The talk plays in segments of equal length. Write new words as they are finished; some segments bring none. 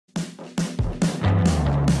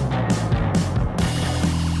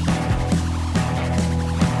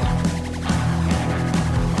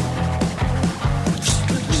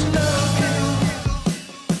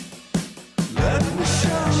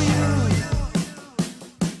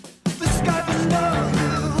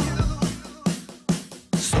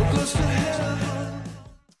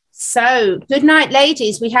So, good night,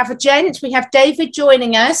 ladies. We have a gent. We have David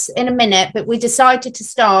joining us in a minute, but we decided to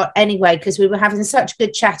start anyway because we were having such a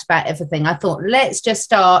good chat about everything. I thought, let's just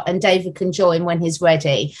start and David can join when he's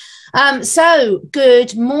ready. So,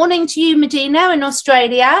 good morning to you, Medyhne in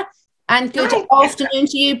Australia, and good afternoon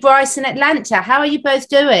to you, Bryce in Atlanta. How are you both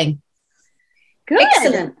doing? Good.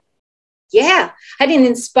 Excellent. Yeah, I had an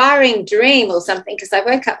inspiring dream or something because I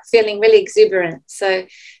woke up feeling really exuberant. So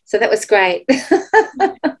that was great.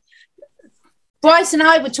 Bryce and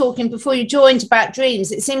I were talking before you joined about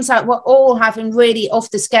dreams. It seems like we're all having really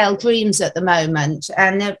off-the-scale dreams at the moment,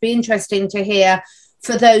 and it'd be interesting to hear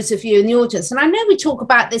for those of you in the audience. And I know we talk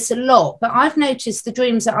about this a lot, but I've noticed the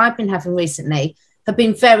dreams that I've been having recently have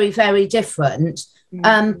been very, very different.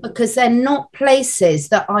 Because they're not places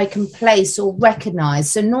that I can place or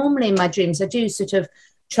recognize. So normally in my dreams, I do sort of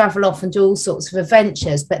travel off and do all sorts of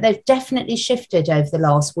adventures, but they've definitely shifted over the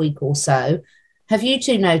last week or so. Have you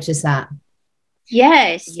two noticed that?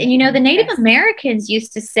 Yes. And, you know, the Native Americans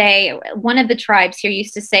used to say, one of the tribes here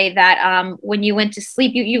used to say that when you went to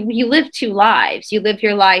sleep, you live two lives. You live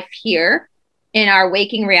your life here in our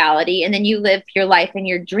waking reality, and then you live your life in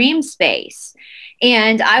your dream space.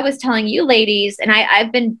 And I was telling you ladies, and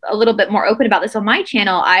I've been a little bit more open about this on my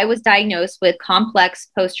channel, I was diagnosed with complex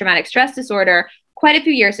post-traumatic stress disorder quite a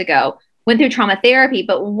few years ago, went through trauma therapy.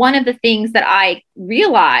 But one of the things that I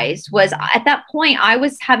realized was at that point, I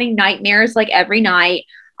was having nightmares like every night.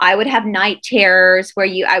 I would have night terrors where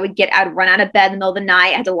I'd run out of bed in the middle of the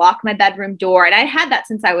night. I had to lock my bedroom door. And I had that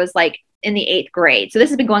since I was like in the 8th grade. So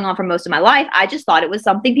this has been going on for most of my life. I just thought it was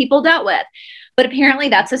something people dealt with. But apparently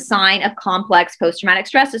that's a sign of complex post-traumatic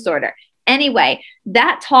stress disorder. Anyway,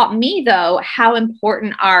 that taught me, though, how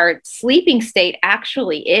important our sleeping state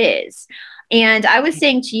actually is. And I was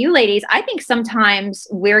saying to you ladies, I think sometimes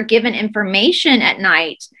we're given information at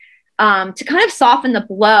night to kind of soften the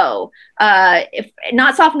blow, if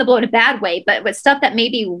not soften the blow in a bad way, but with stuff that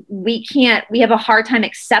maybe we have a hard time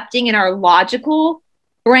accepting in our logical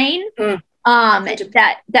brain.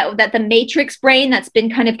 That the matrix brain that's been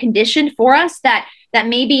kind of conditioned for us, that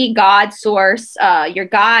maybe God, source, your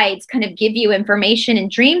guides kind of give you information in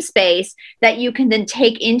dream space that you can then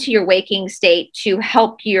take into your waking state to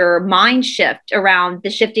help your mind shift around the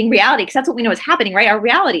shifting reality. Because that's what we know is happening, right? Our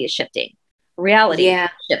reality is shifting.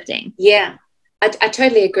 Shifting. Yeah. I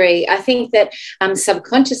totally agree. I think that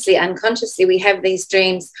subconsciously, unconsciously, we have these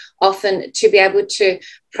dreams often to be able to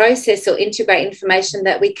process or integrate information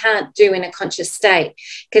that we can't do in a conscious state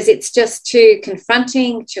because it's just too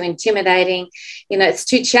confronting, too intimidating. You know, it's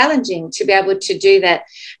too challenging to be able to do that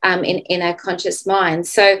in our conscious mind.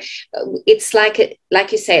 So it's like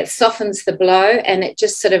you say, it softens the blow and it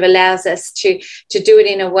just sort of allows us to do it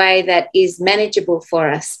in a way that is manageable for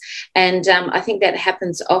us. And I think that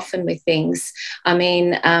happens often with things. I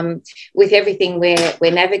mean, with everything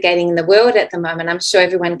we're navigating in the world at the moment, I'm sure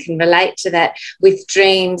everyone can relate to that with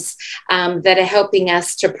dreams that are helping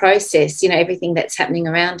us to process, you know, everything that's happening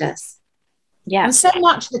around us. Yeah. And so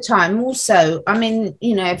much of the time also, I mean,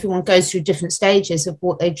 you know, everyone goes through different stages of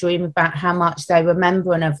what they dream about, how much they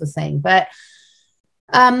remember and everything. But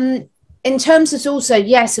in terms of also,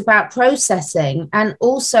 yes, about processing and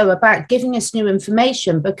also about giving us new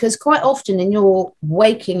information, because quite often in your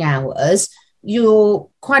waking hours, you're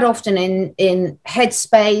quite often in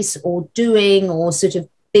headspace or doing or sort of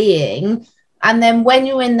being. And then when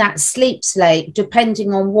you're in that sleep state,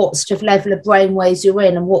 depending on what sort of level of brainwaves you're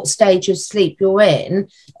in and what stage of sleep you're in,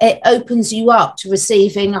 it opens you up to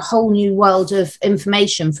receiving a whole new world of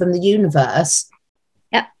information from the universe.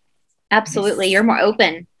 Yep, absolutely. You're more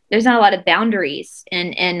open. There's not a lot of boundaries.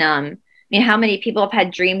 And I mean, how many people have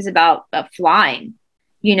had dreams about flying,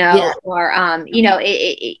 you know, or, you know,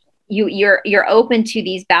 you're open to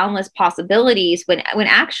these boundless possibilities when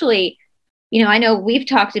actually, you know, I know we've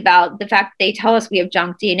talked about the fact that they tell us we have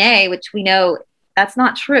junk DNA, which we know that's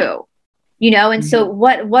not true, you know, and so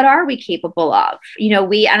what are we capable of? You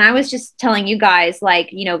know, and I was just telling you guys,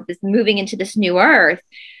 like, you know, this moving into this new earth,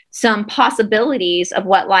 some possibilities of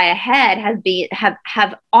what lie ahead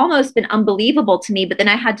have almost been unbelievable to me. But then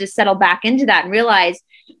I had to settle back into that and realize,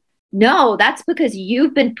 no, that's because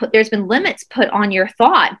there's been limits put on your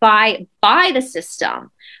thought by the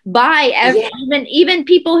system, even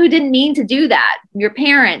people who didn't mean to do that, your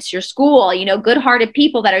parents, your school, you know, good-hearted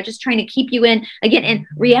people that are just trying to keep you in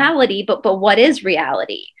reality. But what is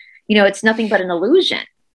reality? You know, it's nothing but an illusion.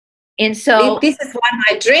 And so this is why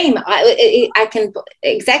my dream, I can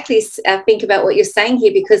exactly think about what you're saying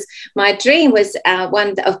here, because my dream was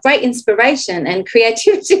one of great inspiration and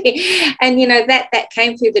creativity. And, you know, that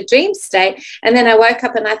came through the dream state. And then I woke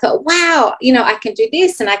up and I thought, wow, you know, I can do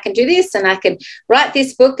this and I can do this and I can write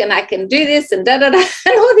this book and I can do this and da-da-da.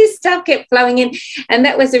 And all this stuff kept flowing in. And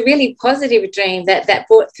that was a really positive dream that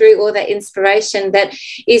brought through all that inspiration that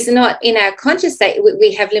is not in our conscious state.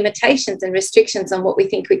 We have limitations and restrictions on what we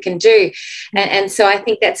think we can do. And so I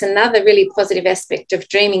think that's another really positive aspect of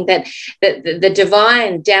dreaming, that the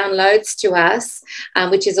divine downloads to us,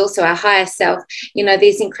 which is also our higher self, you know,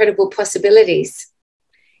 these incredible possibilities.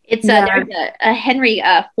 It's there's a Henry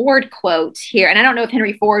Ford quote here, and I don't know if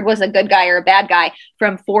Henry Ford was a good guy or a bad guy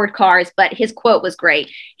from Ford Cars, but his quote was great.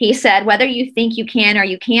 He said, "Whether you think you can or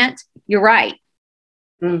you can't, you're right."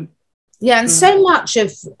 Mm. Yeah, and so much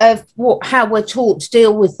of how we're taught to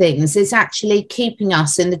deal with things is actually keeping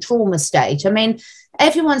us in the trauma state. I mean,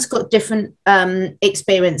 everyone's got different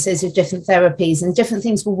experiences of different therapies, and different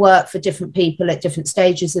things will work for different people at different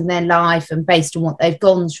stages in their life and based on what they've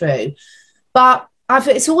gone through. But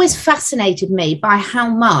it's always fascinated me by how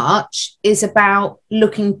much is about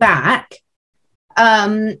looking back.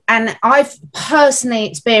 And I've personally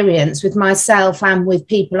experienced with myself and with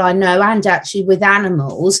people I know, and actually with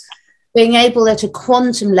animals, being able at a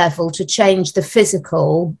quantum level to change the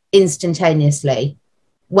physical instantaneously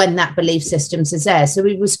when that belief systems is there. So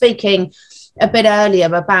we were speaking a bit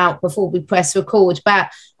earlier about, before we press record, about,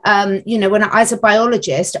 you know, when as a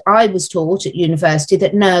biologist, I was taught at university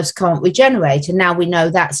that nerves can't regenerate. And now we know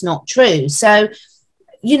that's not true. So,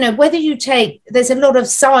 you know, whether you take, there's a lot of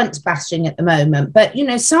science bashing at the moment, but, you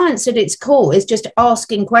know, science at its core is just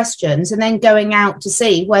asking questions and then going out to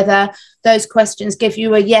see whether those questions give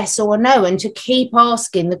you a yes or a no, and to keep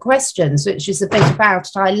asking the questions, which is the bit about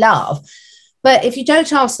it I love. But if you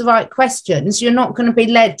don't ask the right questions, you're not going to be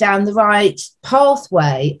led down the right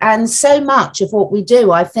pathway. And so much of what we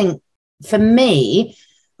do, I think, for me,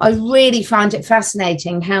 I really find it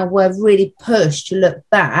fascinating how we're really pushed to look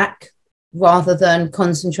back rather than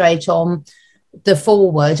concentrate on the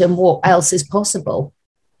forward and what else is possible.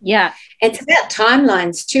 Yeah, it's about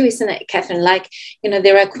timelines too, isn't it, Catherine? Like, you know,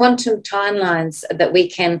 there are quantum timelines that we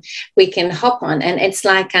can hop on, and it's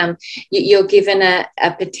like you're given a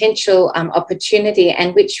potential opportunity,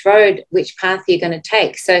 and which path you're going to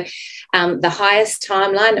take. So the highest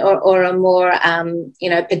timeline or a more you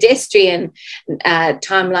know, pedestrian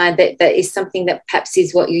timeline that is something that perhaps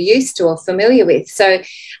is what you're used to or familiar with. So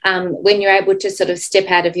when you're able to sort of step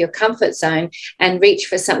out of your comfort zone and reach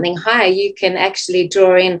for something higher, you can actually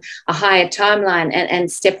draw in a higher timeline and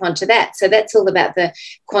step onto that. So that's all about the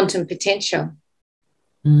quantum potential.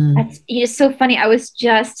 It's so funny. I was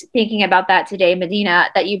just thinking about that today, Medyhne,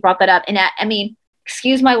 that you brought that up. And I mean,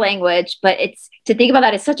 excuse my language, but it's, to think about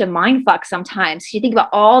that is such a mind fuck sometimes. You think about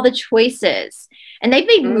all the choices, and they've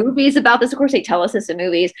made movies about this. Of course, they tell us this in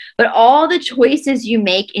movies, but all the choices you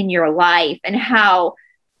make in your life and how,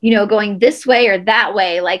 you know, going this way or that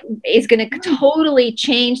way, like, is going to totally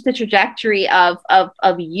change the trajectory of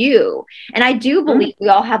you. And I do believe we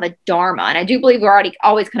all have a dharma, and I do believe we're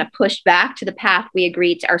always kind of pushed back to the path we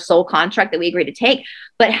agreed to, our soul contract that we agreed to take.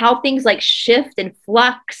 But how things like shift and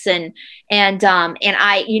flux and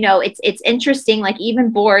I, you know, it's interesting. Like, even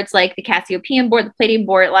boards like the Cassiopean board, the Palladian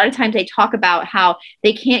board, a lot of times they talk about how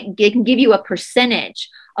they can give you a percentage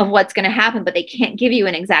of what's going to happen, but they can't give you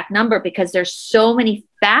an exact number because there's so many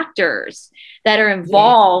factors that are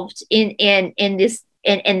involved in this,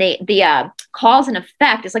 in the cause and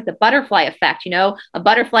effect. It's like the butterfly effect. You know, a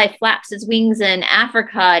butterfly flaps its wings in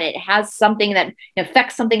Africa, and it has something that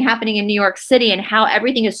affects something happening in New York City, and how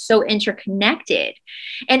everything is so interconnected.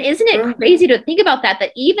 And isn't it crazy to think about that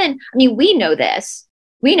even, I mean, we know this,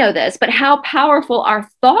 but how powerful our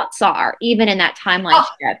thoughts are even in that timeline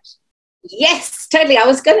shift. Yes, totally. I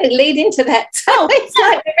was going to lead into that. So it's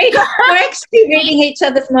like we're actually reading each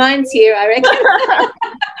other's minds here, I reckon.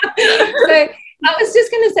 So I was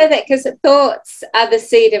just going to say that, because thoughts are the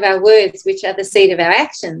seed of our words, which are the seed of our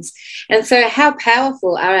actions. And so how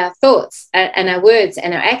powerful are our thoughts and our words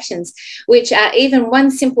and our actions, which are, even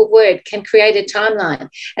one simple word can create a timeline.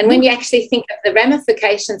 And when you actually think of the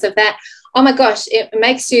ramifications of that, oh my gosh, it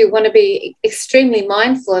makes you want to be extremely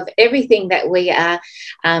mindful of everything that we are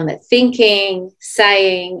thinking,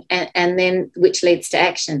 saying, and then which leads to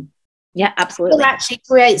action. Yeah, absolutely. It actually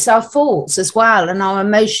creates our thoughts as well, and our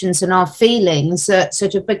emotions and our feelings,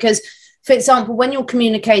 sort of, because, for example, when you're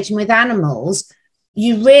communicating with animals,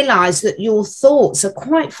 you realize that your thoughts are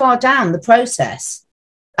quite far down the process.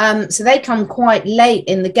 So they come quite late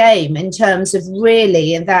in the game in terms of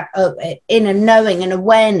really that inner knowing and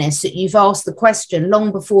awareness that you've asked the question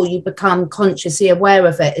long before you become consciously aware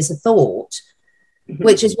of it as a thought.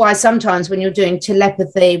 Which is why sometimes when you're doing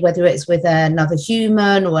telepathy, whether it's with another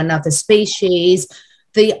human or another species,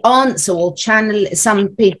 the answer or channel,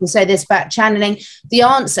 some people say this about channeling, the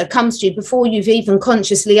answer comes to you before you've even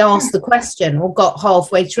consciously asked the question or got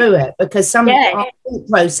halfway through it, because some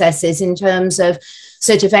processes in terms of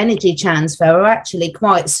sort of energy transfer are actually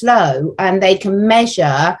quite slow, and they can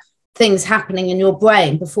measure things happening in your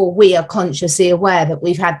brain before we are consciously aware that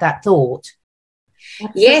we've had that thought.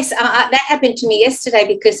 Yes, that happened to me yesterday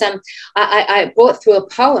because I brought through a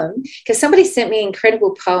poem because somebody sent me an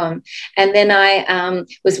incredible poem, and then I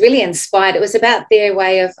was really inspired. It was about their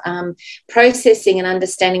way of processing and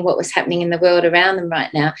understanding what was happening in the world around them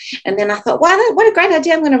right now. And then I thought, wow, what a great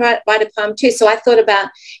idea. I'm going to write a poem too. So I thought about,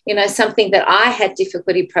 you know, something that I had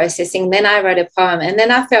difficulty processing. Then I wrote a poem, and then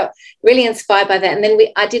I felt really inspired by that. And then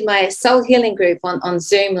I did my soul healing group on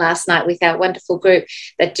Zoom last night with our wonderful group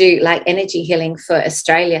that do like energy healing for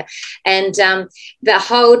Australia. And the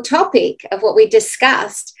whole topic of what we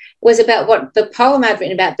discussed was about what the poem I'd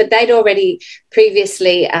written about, but they'd already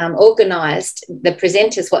previously organised the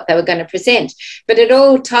presenters, what they were going to present. But it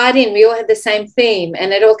all tied in. We all had the same theme,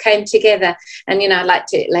 and it all came together. And, you know, I'd like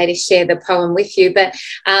to later share the poem with you. But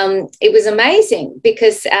it was amazing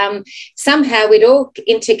because somehow we'd all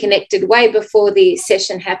interconnected way before the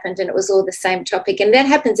session happened, and it was all the same topic. And that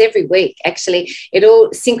happens every week, actually. It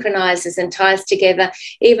all synchronises and ties together,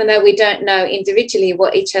 even though we don't know individually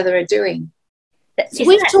what each other are doing. So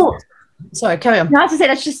we've talked. Sorry, carry on. Not to say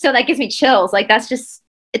that's just so that gives me chills. Like that's just,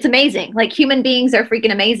 it's amazing. Like human beings are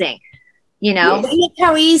freaking amazing, you know. Yes. Look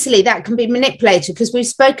how easily that can be manipulated, because we've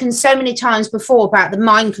spoken so many times before about the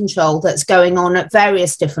mind control that's going on at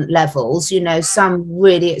various different levels. You know, some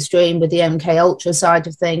really extreme with the MK Ultra side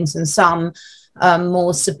of things, and some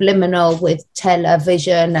more subliminal with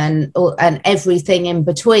television and everything in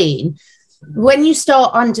between. When you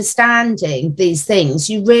start understanding these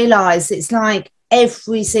things, you realize it's like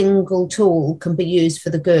every single tool can be used for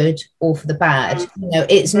the good or for the bad. You know,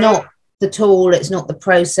 it's not the tool, it's not the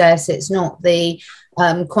process, it's not the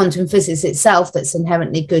quantum physics itself that's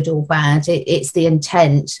inherently good or bad. It's the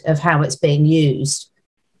intent of how it's being used.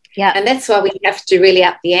 Yeah, and that's why we have to really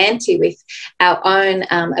up the ante with our own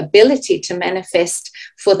ability to manifest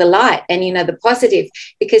for the light and, you know, the positive,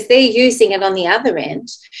 because they're using it on the other end.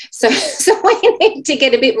 So we need to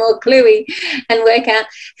get a bit more cluey and work out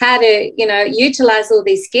how to, you know, utilize all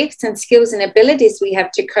these gifts and skills and abilities we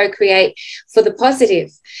have to co-create for the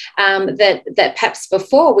positive that perhaps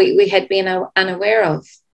before we had been unaware of.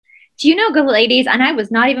 Do you know, good ladies, and I was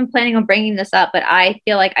not even planning on bringing this up, but I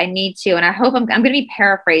feel like I need to, and I hope I'm going to be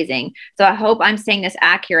paraphrasing. So I hope I'm saying this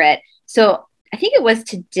accurate. So I think it was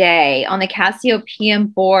today on the Casio PM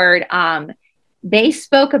board, they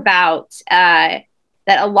spoke about that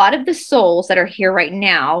a lot of the souls that are here right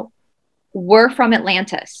now were from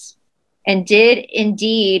Atlantis and did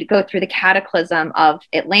indeed go through the cataclysm of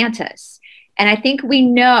Atlantis. And I think we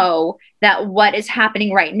know that what is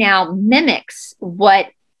happening right now mimics what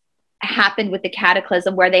happened with the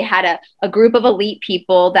cataclysm, where they had a group of elite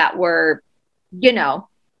people that were, you know,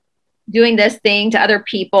 doing this thing to other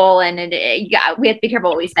people, and yeah, we have to be careful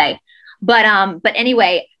what we say. But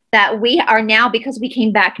anyway, that we are now, because we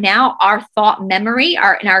came back now, our thought memory,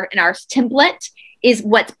 our template is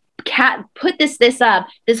what put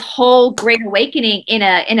this whole great awakening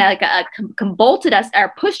bolted us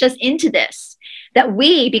or pushed us into this. That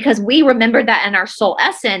because we remember that in our soul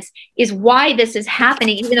essence is why this is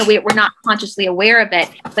happening, even though we're not consciously aware of it.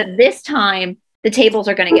 But this time, the tables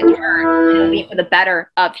are going to get turned, and it'll be for the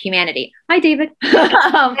better of humanity. Hi, David.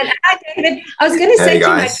 Hi, David. I was going to say to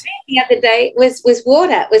my friend the other day was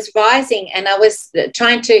water was rising, and I was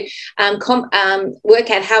trying to work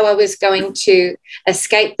out how I was going to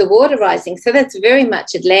escape the water rising. So that's very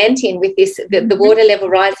much Atlantean with this the water level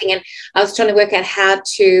rising, and I was trying to work out how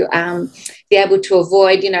to be able to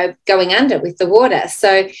avoid, you know, going under with the water.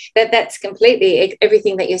 So that's completely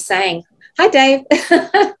everything that you're saying. Hi, Dave.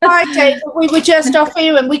 Hi, Dave. We were just off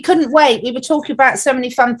here and we couldn't wait. We were talking about so many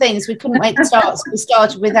fun things. We couldn't wait to start. So we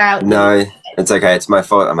started without. No, it's okay. It's my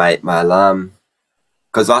fault. My alarm,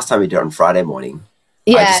 because last time we did it on Friday morning,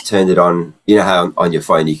 I just turned it on. You know how on your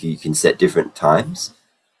phone you can set different times.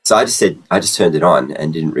 So I just turned it on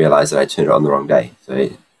and didn't realize that I turned it on the wrong day. So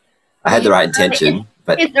I had the right intention.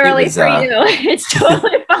 but it's early for you. It's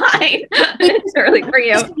totally fine. It's early for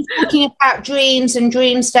you. Talking about dreams and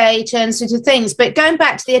dream state and sort of things, but going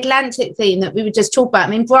back to the Atlantic theme that we were just talking about,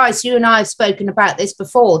 I mean, Bryce, you and I have spoken about this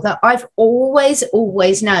before, that I've always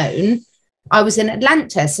known I was in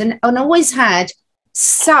Atlantis and always had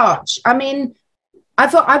such, I mean,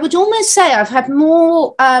 I would almost say I've had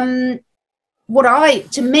more to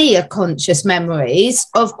me are conscious memories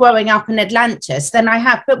of growing up in Atlantis than I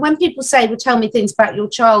have. But when people say, well, tell me things about your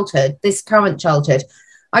childhood, this current childhood,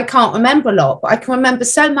 I can't remember a lot, but I can remember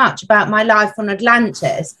so much about my life on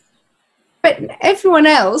Atlantis. But everyone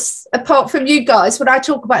else, apart from you guys, when I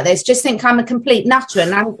talk about this, just think I'm a complete nutter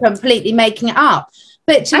and I'm completely making it up.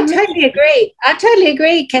 But totally agree. I totally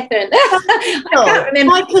agree, Catherine. I can't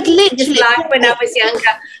remember. I could literally life when I was younger.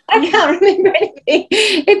 I can't remember anything.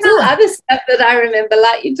 It's all other stuff that I remember,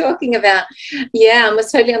 like you're talking about. Yeah, I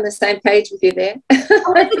was totally on the same page with you there.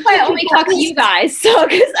 That's why I only talk to you guys. So,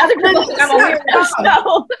 because other people think I'm a weirdo.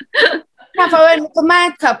 So. Have our own little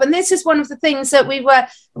mad cup, and this is one of the things that we were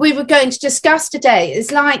going to discuss today.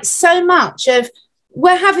 Is like so much of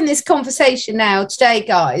we're having this conversation now today,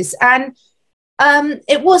 guys, and.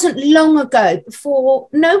 It wasn't long ago before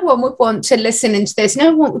no one would want to listen into this.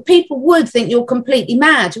 People would think you're completely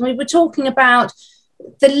mad. And we were talking about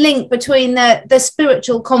the link between the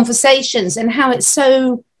spiritual conversations and how it's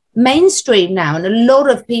so mainstream now, and a lot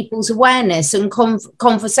of people's awareness and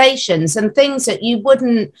conversations and things that you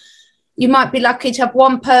might be lucky to have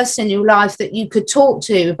one person in your life that you could talk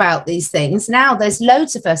to about these things. Now there's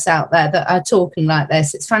loads of us out there that are talking like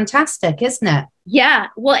this. It's fantastic, isn't it? Yeah.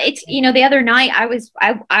 Well, it's, the other night I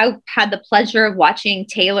had the pleasure of watching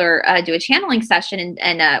Taylor do a channeling session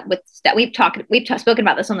and with that we've spoken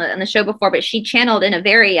about this on the show before, but she channeled in a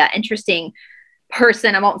very interesting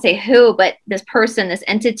person. I won't say who, but this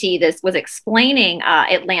entity, this was explaining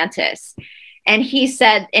Atlantis. And he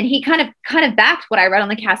said, and he kind of backed what I read on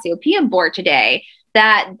the Cassiopean board today,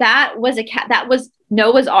 that was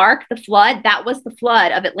Noah's Ark, the flood. That was the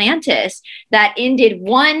flood of Atlantis that ended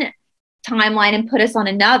one timeline and put us on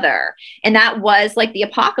another. And that was like the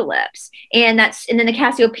apocalypse. And then the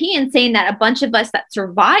Cassiopean saying that a bunch of us that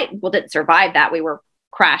didn't survive that, we were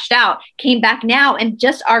crashed out, came back now, and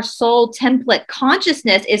just our soul template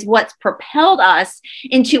consciousness is what's propelled us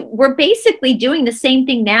into, we're basically doing the same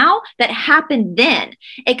thing now that happened then,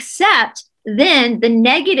 except then the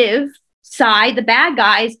negative side, the bad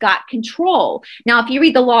guys got control. Now, if you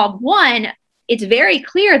read the law of one, it's very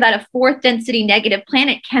clear that a fourth density negative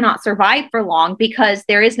planet cannot survive for long because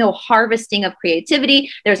there is no harvesting of creativity.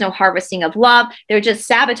 There's no harvesting of love. They're just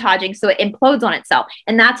sabotaging. So it implodes on itself.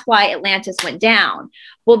 And that's why Atlantis went down.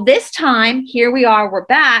 Well, this time, here we are, we're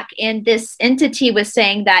back. And this entity was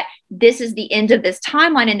saying that this is the end of this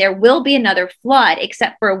timeline and there will be another flood,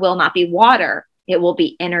 except for it will not be water. It will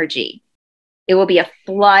be energy. It will be a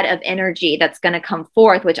flood of energy that's going to come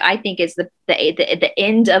forth, which I think is the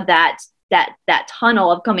end of that tunnel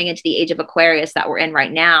of coming into the age of Aquarius that we're in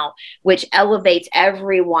right now, which elevates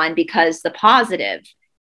everyone because the positive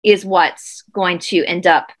is what's going to end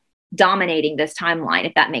up dominating this timeline,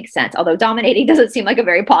 if that makes sense. Although dominating doesn't seem like a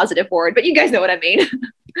very positive word, but you guys know what I mean.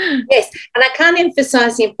 Yes, and I can't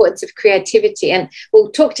emphasize the importance of creativity, and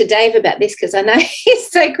we'll talk to Dave about this because I know he's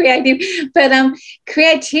so creative, but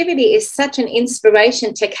creativity is such an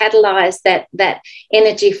inspiration to catalyze that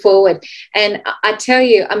energy forward. And I tell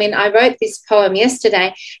you, I mean, I wrote this poem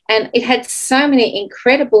yesterday and it had so many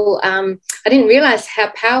incredible, I didn't realize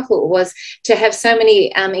how powerful it was to have so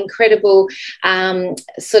many incredible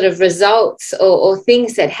sort of results or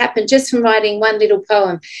things that happened just from writing one little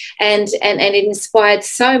poem, and it inspired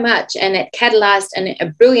so much, and it catalyzed a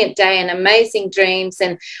brilliant day and amazing dreams,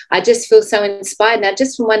 and I just feel so inspired now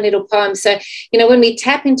just from one little poem. So, when we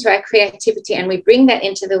tap into our creativity and we bring that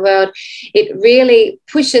into the world, it really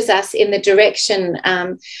pushes us in the direction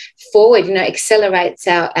forward, accelerates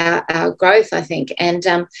our growth, I think. And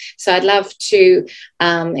so I'd love to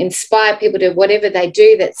inspire people to whatever they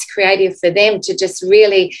do that's creative for them to just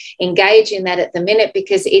really engage in that at the minute,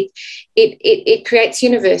 because it creates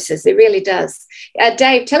universes. It really does.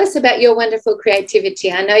 Dave, tell us about your wonderful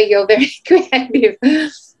creativity. I know you're very creative.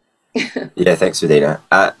 Yeah, thanks, Medyhne.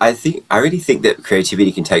 I really think that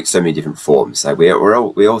creativity can take so many different forms. Like we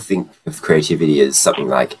all think of creativity as something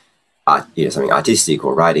like art, something artistic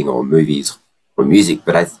or writing or movies or music.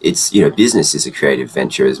 But it's business is a creative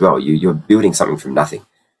venture as well. You're building something from nothing,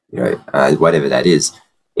 whatever that is.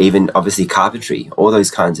 Even obviously carpentry, all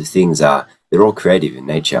those kinds of things they're all creative in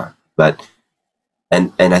nature. But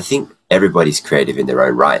and I think everybody's creative in their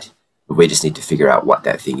own right. But we just need to figure out what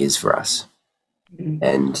that thing is for us. Mm-hmm.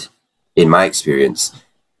 And in my experience,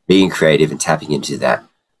 being creative and tapping into that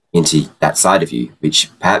side of you, which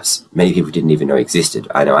perhaps many people didn't even know existed.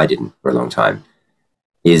 I know I didn't for a long time.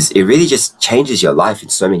 It really just changes your life in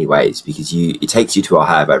so many ways, because it takes you to a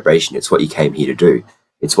higher vibration. It's what you came here to do.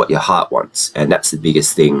 It's what your heart wants. And that's the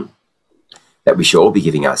biggest thing that we should all be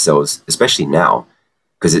giving ourselves, especially now,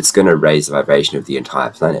 because it's going to raise the vibration of the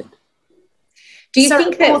entire planet. Do you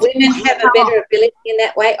think that women have a better ability in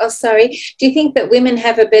that way? Oh, sorry. Do you think that women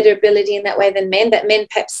have a better ability in that way than men, that men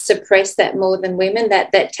perhaps suppress that more than women,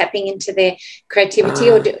 that tapping into their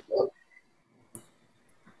creativity, or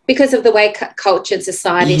because of the way culture and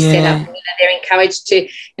society is set up, they're encouraged to,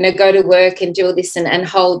 go to work and do all this and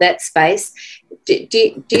hold that space? Do you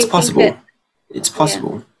think that it's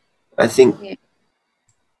possible? I think,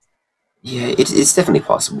 it's definitely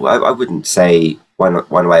possible. I wouldn't say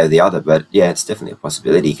one way or the other, but it's definitely a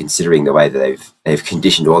possibility, considering the way that they've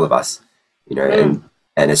conditioned all of us, and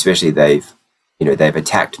especially they've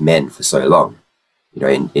attacked men for so long,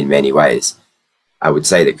 in many ways. I would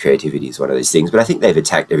say that creativity is one of those things, but I think they've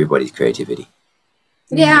attacked everybody's creativity.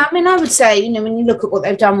 Yeah, I mean, I would say, when you look at what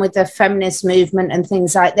they've done with the feminist movement and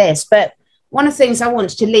things like this, but one of the things I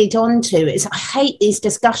wanted to lead on to is I hate these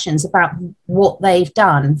discussions about what they've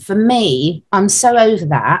done. For me, I'm so over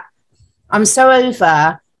that. I'm so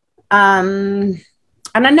over, and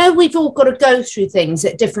I know we've all got to go through things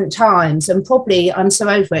at different times, and probably I'm so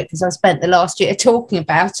over it because I spent the last year talking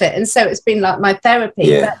about it, and so it's been like my therapy.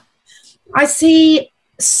 Yeah. But I see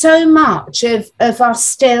so much of us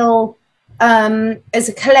still, as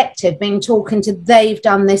a collective, being talking to, they've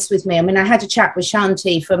done this with me. I mean, I had a chat with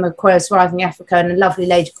Shanti from Aquarius Rising Africa and a lovely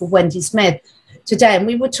lady called Wendy Smith today, and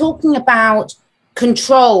we were talking about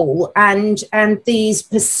control and these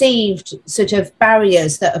perceived sort of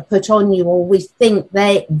barriers that are put on you, or we think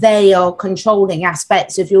they are controlling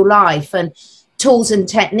aspects of your life, and tools and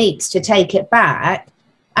techniques to take it back.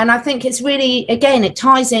 And I think it's really, again, it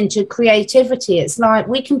ties into creativity. It's like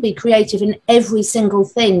we can be creative in every single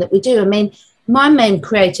thing that we do. I mean, my main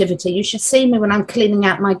creativity, you should see me when I'm cleaning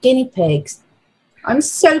out my guinea pigs. I'm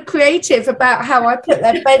so creative about how I put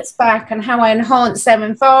their beds back and how I enhance their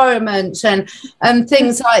environment and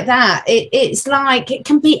things like that. It's like it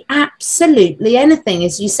can be absolutely anything,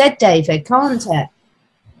 as you said, David, can't it?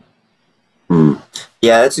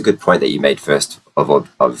 Yeah, that's a good point that you made first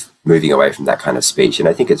of moving away from that kind of speech, and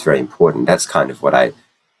I think it's very important. That's kind of what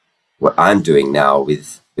I'm doing now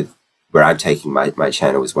with where I'm taking my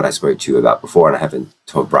channel, is what I spoke to you about before, and I haven't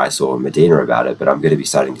told Bryce or Medyhne about it, but I'm going to be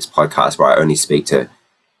starting this podcast where I only speak to,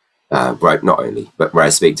 where I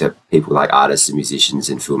speak to people like artists and musicians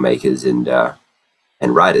and filmmakers and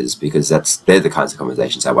writers, because they're the kinds of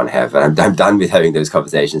conversations I want to have, and I'm done with having those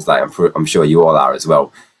conversations. Like I'm sure you all are as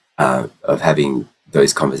well, of having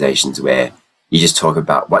those conversations where you just talk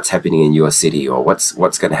about what's happening in your city, or what's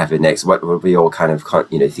going to happen next, what we all kind of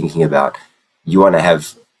thinking about. You want to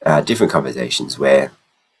have different conversations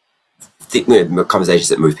conversations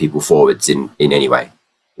that move people forwards in any way,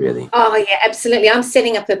 really. Oh yeah, absolutely. I'm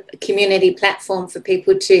setting up a community platform for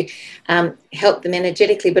people to help them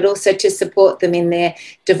energetically, but also to support them in their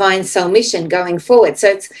divine soul mission going forward. So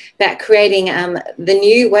it's about creating the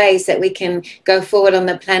new ways that we can go forward on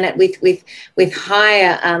the planet with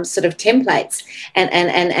higher sort of templates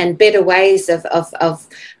and better ways of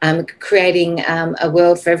creating a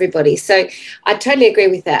world for everybody. So I totally agree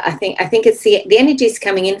with that. I think it's the energy is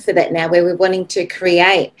coming in for that now, where we're wanting to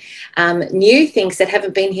create new things that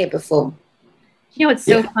haven't been here before. You know, it's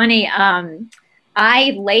so funny.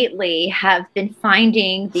 I lately have been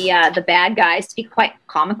finding the bad guys to be quite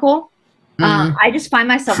comical. I just find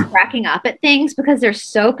myself cracking up at things because they're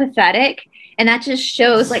so pathetic. And that just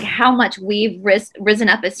shows like how much we've risen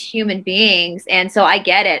up as human beings. And so I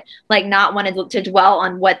get it, like not wanting to dwell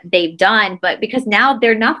on what they've done, but because now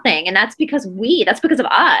they're nothing. And that's because of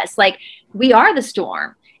us. Like we are the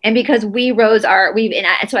storm. And because we rose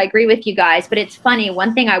and so I agree with you guys, but it's funny.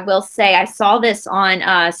 One thing I will say, I saw this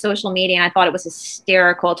on social media and I thought it was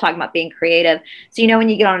hysterical, talking about being creative. So, when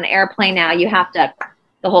you get on an airplane now, you have to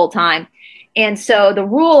the whole time. And so the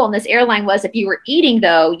rule on this airline was if you were eating,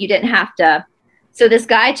 though, you didn't have to. So this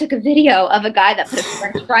guy took a video of a guy that put a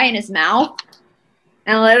French fry in his mouth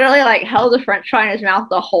and literally like held a French fry in his mouth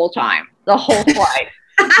the whole time, the whole flight.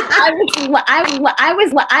 I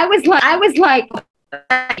was like,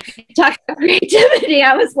 talk about creativity.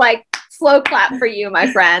 I was like slow clap for you,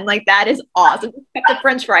 my friend. Like, that is awesome. Kept the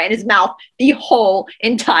French fry in his mouth the whole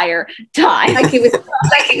entire time. Like he was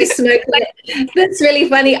smoking. That's really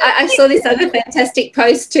funny. I saw this other fantastic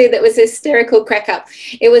post too that was a hysterical crack up.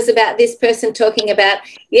 It was about this person talking about,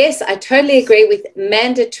 yes, I totally agree with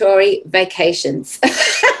mandatory vacations.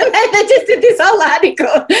 They just did this whole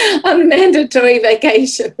article on mandatory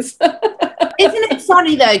vacations. Isn't it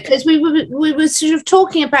funny though, because we were sort of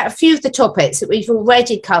talking about a few of the topics that we've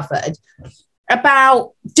already covered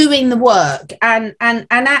about doing the work and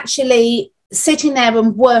actually sitting there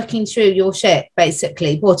and working through your shit,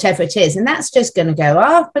 basically, whatever it is. And that's just going to go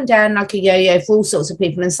up and down like a yo-yo for all sorts of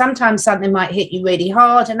people. And sometimes something might hit you really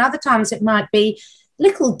hard, and other times it might be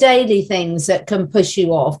little daily things that can push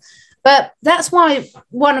you off. But that's why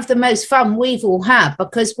one of the most fun we've all had,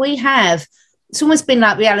 because we have, it's almost been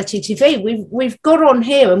like reality TV. We've got on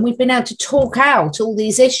here and we've been able to talk out all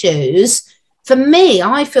these issues. For me,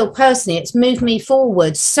 I feel personally, it's moved me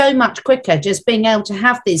forward so much quicker just being able to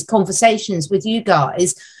have these conversations with you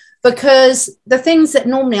guys, because the things that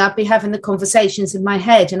normally I'd be having the conversations in my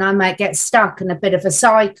head and I might get stuck in a bit of a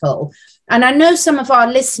cycle. And I know some of our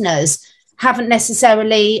listeners haven't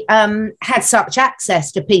necessarily had such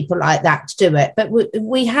access to people like that to do it, but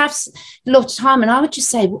we have a lot of time. And I would just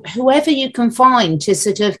say, whoever you can find to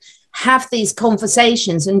sort of have these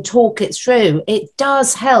conversations and talk it through, it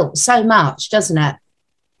does help so much, doesn't it?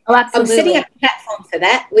 Oh, absolutely. I'm setting up a platform for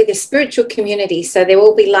that with a spiritual community, so they'll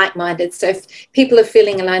all be like-minded. So if people are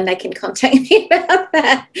feeling alone, they can contact me about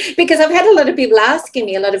that, because I've had a lot of people asking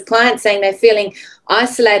me, a lot of clients saying they're feeling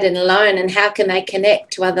isolated and alone, and how can they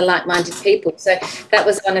connect to other like-minded people. So that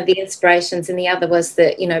was one of the inspirations, and the other was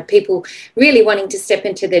that, you know, people really wanting to step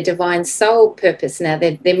into their divine soul purpose now,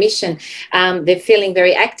 their mission. They're feeling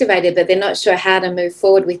very activated, but they're not sure how to move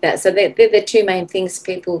forward with that. So they're the two main things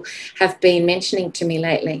people have been mentioning to me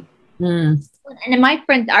lately.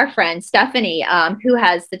 And our friend Stephanie, who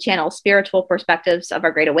has the channel Spiritual Perspectives of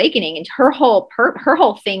Our Great Awakening, and her whole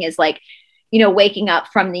thing is like, you know, waking up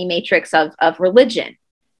from the matrix of religion,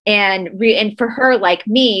 and for her, like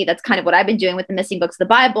me, that's kind of what I've been doing with the missing books of the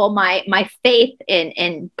Bible. My faith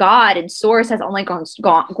in God and Source has only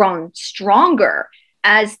grown stronger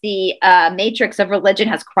as the matrix of religion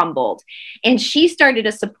has crumbled. And she started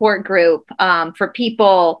a support group for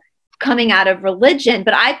people coming out of religion,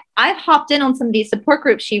 but I've hopped in on some of these support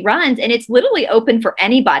groups she runs, and it's literally open for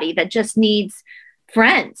anybody that just needs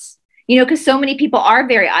friends, you know, because so many people are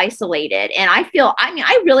very isolated. And I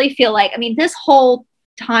really feel like, this whole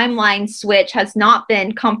timeline switch has not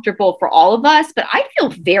been comfortable for all of us, but I feel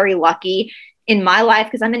very lucky in my life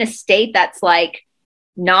because I'm in a state that's like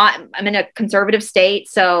I'm in a conservative state.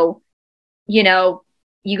 So, you know,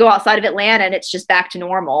 you go outside of Atlanta and it's just back to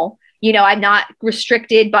normal. You know, I'm not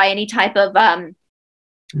restricted by any type of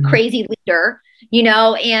crazy leader, you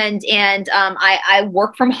know, and I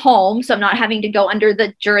work from home, so I'm not having to go under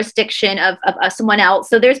the jurisdiction of someone else.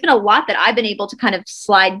 So there's been a lot that I've been able to kind of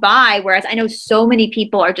slide by, whereas I know so many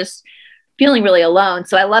people are just feeling really alone.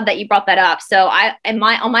 So I love that you brought that up. So on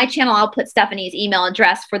my channel, I'll put Stephanie's email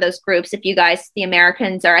address for those groups. If you guys, the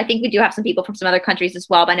Americans, I think we do have some people from some other countries as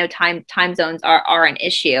well, but I know time zones are an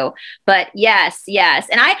issue. But yes.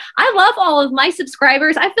 And I love all of my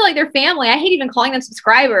subscribers. I feel like they're family. I hate even calling them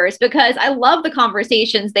subscribers because I love the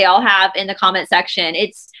conversations they all have in the comment section.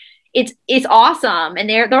 It's awesome. And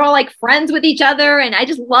they're all like friends with each other. And I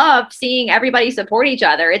just love seeing everybody support each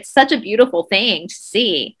other. It's such a beautiful thing to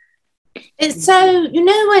see. It's so, you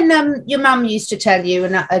know, when your mum used to tell you,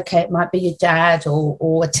 and okay, it might be your dad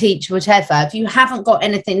or a teacher, whatever, if you haven't got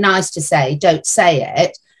anything nice to say, don't say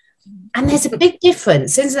it. And there's a big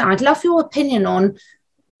difference, isn't it? I'd love your opinion on,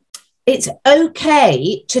 it's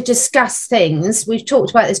okay to discuss things. We've talked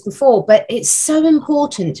about this before, but it's so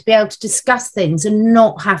important to be able to discuss things and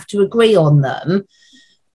not have to agree on them.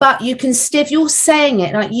 But you can still, if you're saying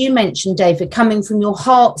it, like you mentioned, David, coming from your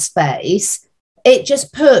heart space, it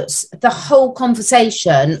just puts the whole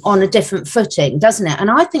conversation on a different footing, doesn't it? And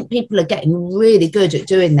I think people are getting really good at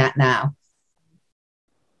doing that now.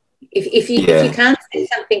 If you can't say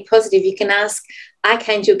something positive, you can ask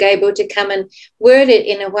Archangel Gabriel to come and word it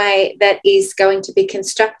in a way that is going to be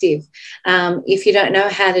constructive. If you don't know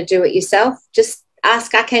how to do it yourself, just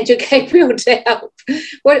ask Archangel Gabriel to help.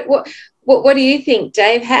 What do you think,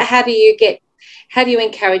 Dave? How do you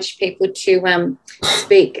encourage people to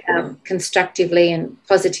speak constructively and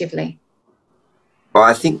positively? Well,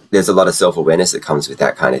 I think there's a lot of self-awareness that comes with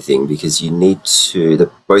that kind of thing, because you need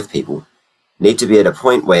to, both people need to be at a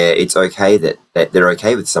point where it's okay that they're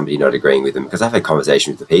okay with somebody not agreeing with them. Because I've had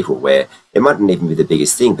conversations with the people where it mightn't even be the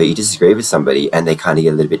biggest thing, but you disagree with somebody and they kind of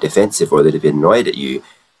get a little bit defensive or a little bit annoyed at you.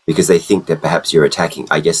 because they think that perhaps you're attacking.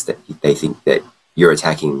 I guess that they think that you're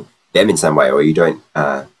attacking them in some way, or you don't,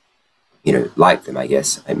 like them, I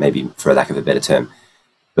guess, maybe for lack of a better term.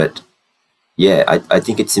 But yeah, I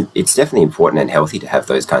think it's definitely important and healthy to have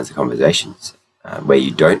those kinds of conversations where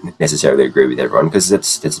you don't necessarily agree with everyone, because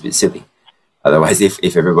that's a bit silly. Otherwise,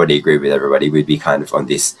 if everybody agreed with everybody, we'd be kind of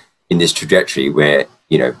in this trajectory where,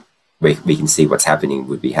 we can see what's happening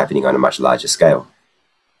would be happening on a much larger scale.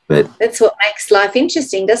 But that's what makes life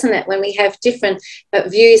interesting, doesn't it? When we have different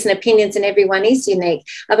views and opinions and everyone is unique.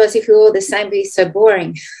 Otherwise, if we're all the same, it'd be so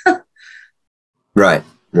boring. Right.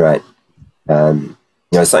 Something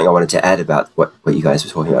I wanted to add about what you guys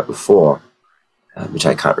were talking about before, which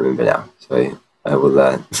I can't remember now. So I will,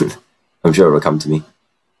 I'm sure it will come to me.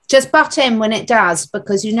 Just butt in when it does,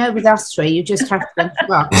 because with us three, you just have to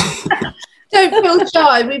interrupt. Don't feel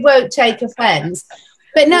shy. We won't take offence.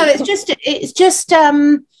 But no, it's just.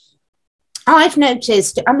 I've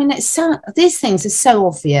noticed. I mean, these things are so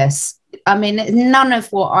obvious. I mean, none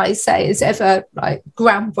of what I say is ever like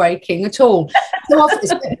groundbreaking at all. So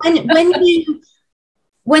obvious. But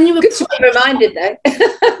when you were reminded though.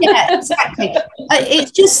 Yeah, exactly.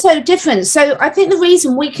 It's just so different. So I think the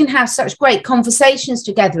reason we can have such great conversations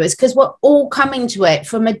together is because we're all coming to it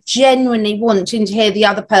from a genuinely wanting to hear the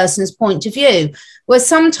other person's point of view. Where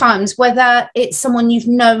sometimes, whether it's someone you've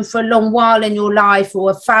known for a long while in your life,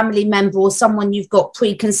 or a family member, or someone you've got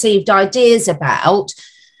preconceived ideas about,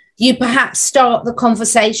 you perhaps start the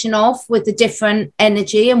conversation off with a different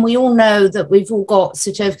energy. And we all know that we've all got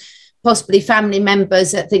sort of possibly family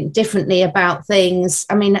members that think differently about things.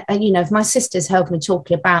 I mean, if my sisters heard me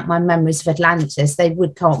talking about my memories of Atlantis, they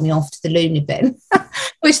would cart me off to the loony bin,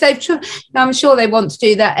 which I'm sure they want to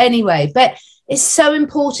do that anyway. But it's so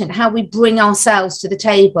important how we bring ourselves to the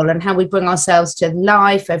table and how we bring ourselves to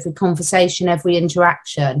life, every conversation, every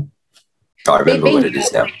interaction. I remember what it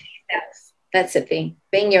is now. That's the thing,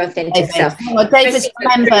 being your authentic self. Oh, David's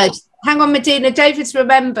remembered. Hang on, Medyhne, David's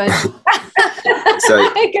remembered.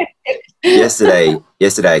 So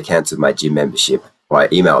yesterday I cancelled my gym membership. Well, I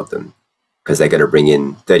emailed them because they're going to bring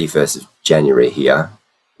in 31st of January here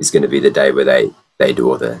is going to be the day where they do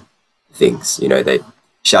all the things. They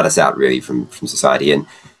shut us out really from society. And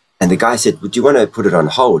the guy said, would you want to put it on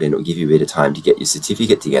hold and it'll give you a bit of time to get your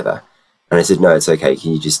certificate together? And I said, no, it's okay.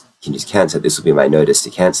 Can you just cancel it? This will be my notice to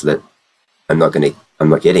cancel it. I'm not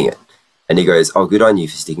getting it. And he goes, oh, good on you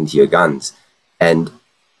for sticking to your guns. And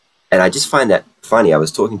I just find that funny. I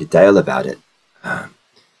was talking to Dale about it.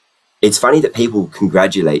 It's funny that people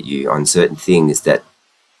congratulate you on certain things that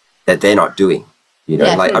they're not doing.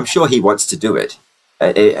 Yeah, like I'm sure he wants to do it.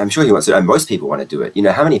 I'm sure he wants to, and most people want to do it.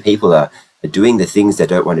 How many people are doing the things they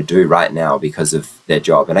don't want to do right now because of their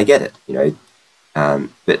job? And I get it,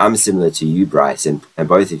 but I'm similar to you, Bryce, and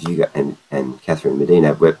both of you and Catherine and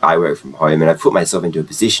Medyhne. I work from home, and I've put myself into a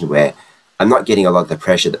position where I'm not getting a lot of the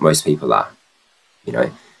pressure that most people are,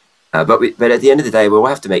 But at the end of the day, we'll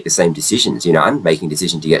have to make the same decisions. I'm making a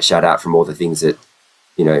decision to get shut out from all the things that,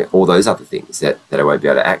 all those other things that I won't be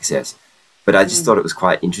able to access. But I just thought it was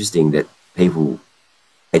quite interesting that people,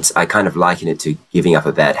 I kind of liken it to giving up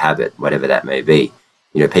a bad habit, whatever that may be.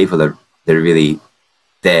 People that are really,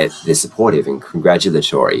 they're supportive and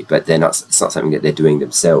congratulatory, but it's not something that they're doing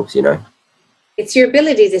themselves, It's your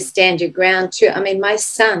ability to stand your ground too. I mean, my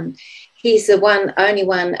son, he's the only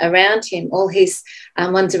one around him. All his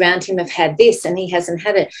ones around him have had this and he hasn't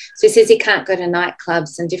had it. So he says he can't go to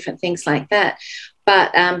nightclubs and different things like that.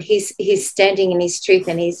 But he's standing in his truth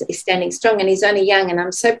and he's standing strong, and he's only young, and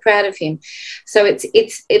I'm so proud of him. So it's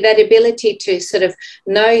that ability to sort of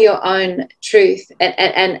know your own truth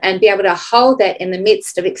and be able to hold that in the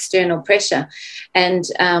midst of external pressure. And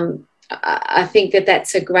I think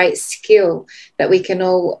that's a great skill that we can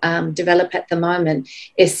all develop at the moment.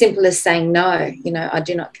 As simple as saying no, I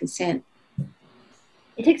do not consent.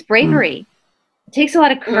 It takes bravery. It takes a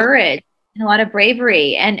lot of courage and a lot of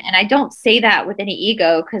bravery. And I don't say that with any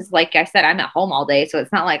ego, because like I said, I'm at home all day. So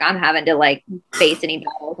it's not like I'm having to like face any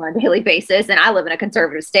battles on a daily basis. And I live in a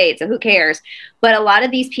conservative state, so who cares? But a lot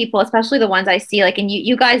of these people, especially the ones I see, like, and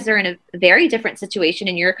you guys are in a very different situation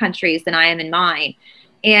in your countries than I am in mine.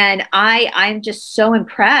 And I'm just so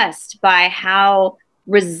impressed by how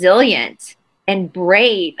resilient and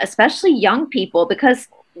brave, especially young people, because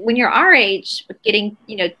when you're our age, getting,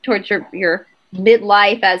 towards your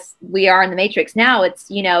midlife as we are in the Matrix now,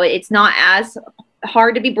 it's not as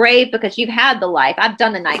hard to be brave because you've had the life. I've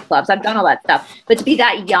done the nightclubs. I've done all that stuff. But to be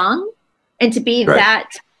that young and to be that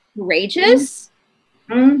courageous,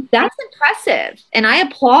 that's impressive. And I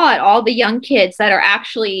applaud all the young kids that are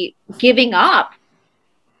actually giving up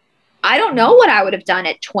I don't know what I would have done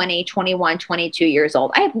at 20, 21, 22 years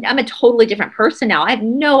old. I'm a totally different person now. I have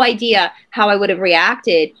no idea how I would have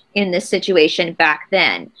reacted in this situation back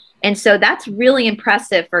then. And so that's really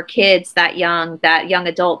impressive for kids that young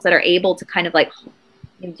adults that are able to kind of like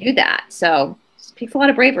do that. So it takes a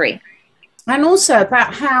lot of bravery. And also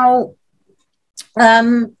about how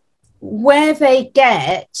where they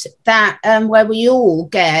get that, where we all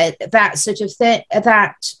get that sort of thing,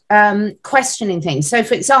 that questioning things. So,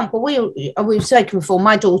 for example, we've spoken before,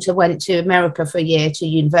 my daughter went to America for a year to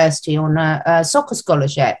university on a soccer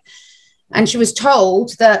scholarship. And she was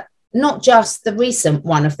told that not just the recent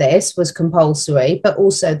one of this was compulsory, but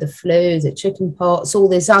also the flu, the chicken pox, all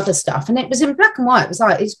this other stuff. And it was in black and white. It was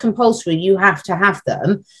like, it's compulsory, you have to have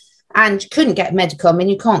them. And you couldn't get medical. I mean,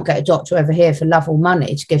 you can't get a doctor over here for love or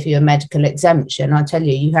money to give you a medical exemption. I tell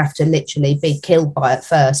you, you have to literally be killed by it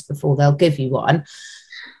first before they'll give you one.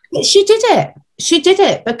 But she did it. She did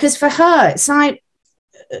it because for her, it's like,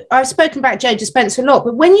 I've spoken about Joe Dispenza a lot,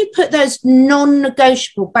 but when you put those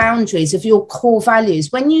non-negotiable boundaries of your core values,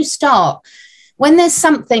 when there's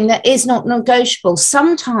something that is not negotiable,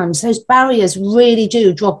 sometimes those barriers really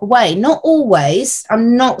do drop away. Not always.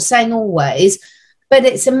 I'm not saying always, but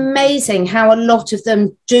it's amazing how a lot of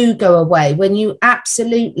them do go away when you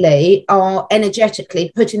absolutely are energetically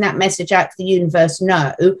putting that message out to the universe,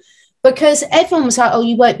 no, because everyone was like, oh,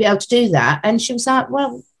 you won't be able to do that. And she was like,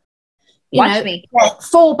 well, Watch me.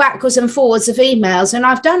 4 backwards and forwards of emails, and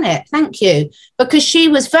I've done it. Thank you. Because she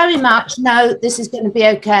was very much, no, this is going to be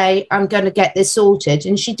okay. I'm going to get this sorted.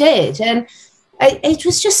 And she did. And it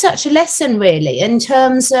was just such a lesson, really, in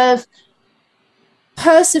terms of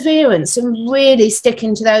perseverance and really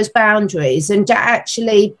sticking to those boundaries and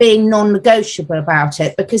actually being non-negotiable about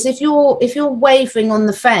it. Because if you're wavering on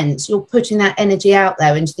the fence, you're putting that energy out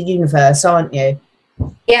there into the universe, aren't you?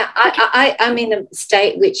 Yeah, I'm in a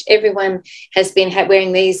state which everyone has been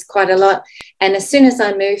wearing these quite a lot. And as soon as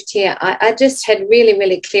I moved here, I just had really,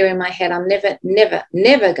 really clear in my head, I'm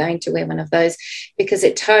never going to wear one of those because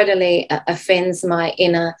it totally offends my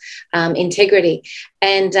inner integrity.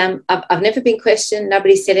 And I've never been questioned.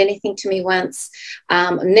 Nobody said anything to me once.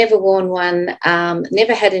 Never worn one.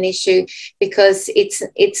 Never had an issue because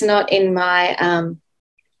it's not in my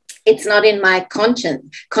it's not in my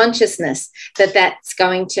consciousness that that's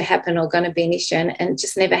going to happen or going to be an issue, and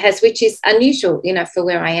just never has, which is unusual, for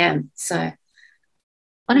where I am. So,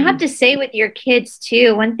 and I have to say with your kids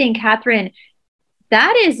too, one thing, Catherine,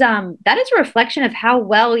 that is a reflection of how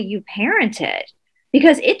well you parented,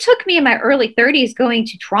 because it took me in my early 30s going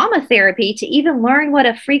to trauma therapy to even learn what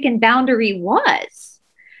a freaking boundary was.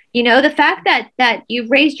 The fact that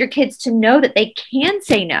you've raised your kids to know that they can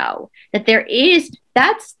say no, that there is,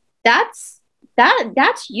 that's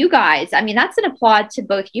you guys. I mean, that's an applaud to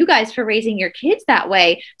both you guys for raising your kids that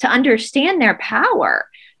way, to understand their power,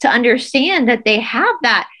 to understand that they have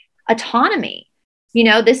that autonomy.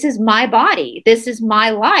 This is my body, this is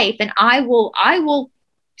my life, and I will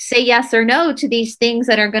say yes or no to these things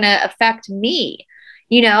that are going to affect me.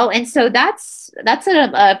 And so that's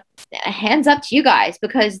a hands up to you guys,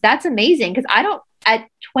 because that's amazing. Because I don't, at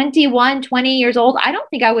 21, 20 years old, I don't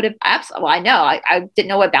think I would have absolutely, well, I know, I didn't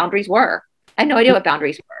know what boundaries were. I had no idea what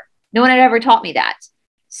boundaries were. No one had ever taught me that.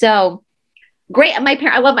 So great.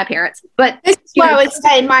 I love my parents, but this is why I would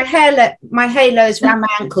say my halos around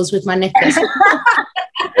my ankles with my knickers,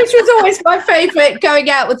 which was always my favorite going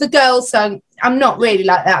out with the girls. So I'm not really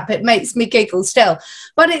like that, but it makes me giggle still.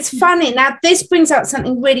 But it's funny. Now, this brings up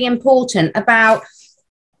something really important about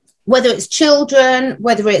whether it's children,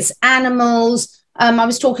 whether it's animals. I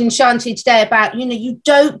was talking to Shanti today about, you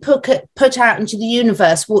don't put out into the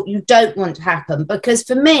universe what you don't want to happen. Because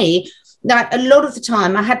for me, that a lot of the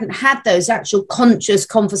time I hadn't had those actual conscious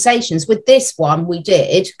conversations. With this one, we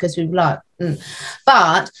did, because we were like,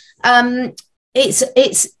 but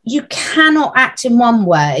it's you cannot act in one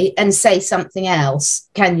way and say something else,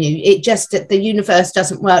 can you? It just, the universe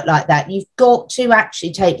doesn't work like that. You've got to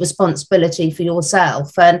actually take responsibility for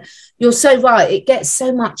yourself. And you're so right, it gets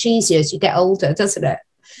so much easier as you get older, doesn't it?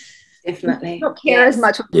 Definitely. You don't care as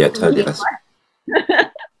much. Yeah, totally. It's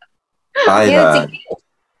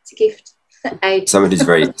a gift. Somebody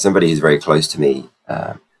who's very close to me,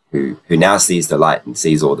 who now sees the light and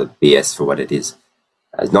sees all the BS for what it is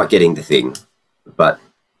not getting the thing. But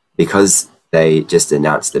because they just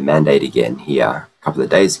announced the mandate again here a couple of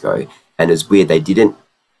days ago, and it's weird, they didn't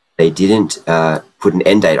put an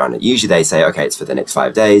end date on it. Usually they say, okay, it's for the next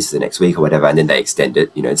 5 days, for the next week or whatever, and then they extend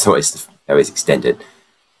it. It's always extended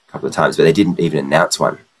a couple of times, but they didn't even announce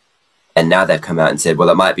one. And now they've come out and said, well,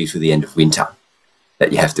 it might be for the end of winter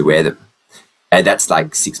that you have to wear them. And that's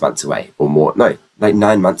like 6 months away or more. No, like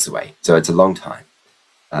 9 months away. So it's a long time.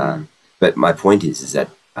 But my point is that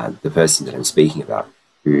the person that I'm speaking about,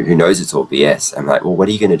 who knows it's all BS, I'm like, well, what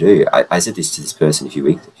are you going to do? I said this to this person a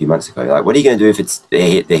few months ago. Like, what are you going to do if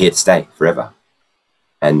they're here to stay forever?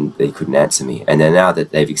 And they couldn't answer me. And then now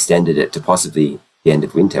that they've extended it to possibly the end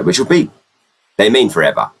of winter, which will be, they mean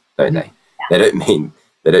forever, don't they? Yeah. They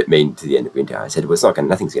don't mean to the end of winter. I said, well, it's not going,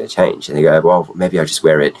 nothing's going to change. And they go, well, maybe I'll just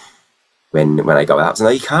wear it when I go out. So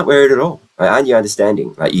no, you can't wear it at all. Like, aren't you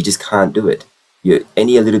understanding? Like, you just can't do it.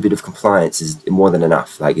 Any little bit of compliance is more than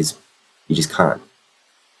enough. Like, you just can't.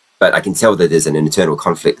 But I can tell that there's an internal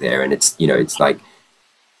conflict there, and it's, you know, it's like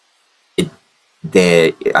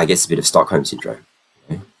I guess a bit of Stockholm syndrome.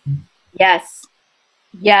 You know? Yes.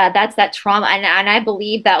 Yeah, that's that trauma. And I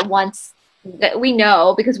believe that once that we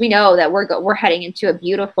know, because we know that we're heading into a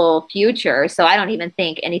beautiful future. So I don't even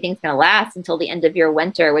think anything's going to last until the end of your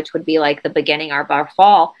winter, which would be like the beginning of our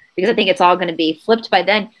fall, because I think it's all going to be flipped by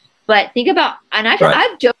then. But think about, and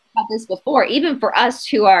I've joked about this before, even for us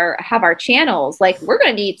who have our channels, like, we're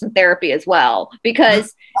going to need some therapy as well,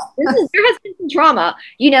 because there has been some trauma,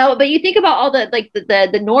 you know. But you think about all the, like,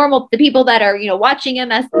 the normal, the people that are, you know, watching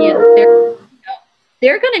MS, you know,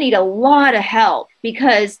 they're going to need a lot of help,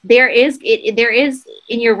 because there is,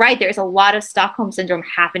 and you're right, there's a lot of Stockholm syndrome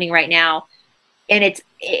happening right now. And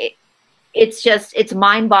it's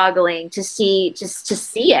mind-boggling to see, to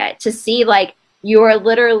see like, you are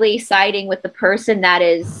literally siding with the person that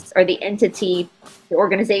is, or the entity, the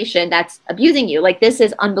organization that's abusing you. Like, this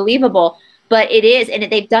is unbelievable, but it is,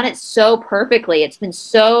 and they've done it so perfectly. It's been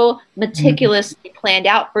so meticulously planned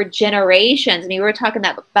out for generations. I mean, we were talking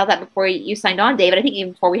about that before you signed on, David. I think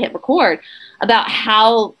even before we hit record, about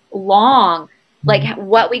how long, like,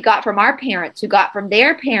 what we got from our parents, who got from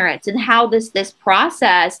their parents, and how this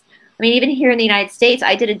process. I mean, even here in the United States,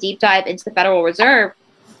 I did a deep dive into the Federal Reserve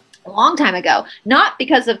a long time ago, not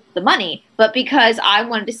because of the money, but because I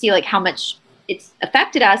wanted to see, like, how much it's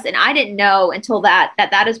affected us. And I didn't know until that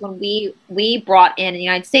is when we brought in the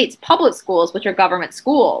United States public schools, which are government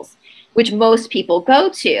schools, which most people go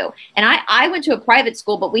to. And I went to a private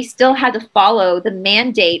school, but we still had to follow the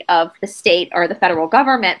mandate of the state or the federal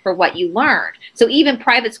government for what you learned. So even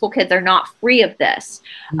private school kids are not free of this.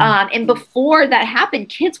 And before that happened,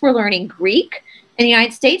 kids were learning Greek. In the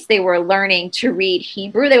United States, they were learning to read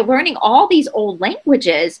Hebrew. They were learning all these old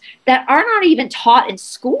languages that are not even taught in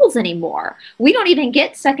schools anymore. We don't even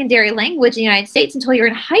get secondary language in the United States until you're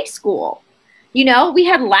in high school. You know, we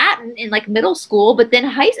had Latin in, like, middle school, but then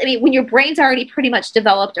I mean, when your brain's already pretty much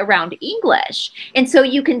developed around English. And so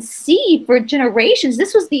you can see for generations,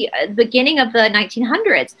 this was the beginning of the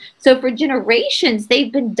 1900s. So for generations,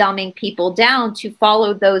 they've been dumbing people down to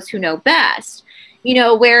follow those who know best. You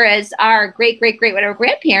know, whereas our great whatever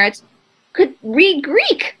grandparents could read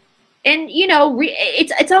Greek, and, you know,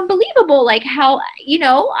 it's unbelievable, like, how, you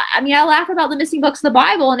know, I mean, I laugh about the missing books of the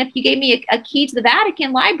Bible, and if you gave me a key to the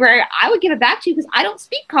Vatican library, I would give it back to you, because I don't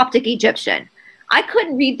speak Coptic Egyptian. I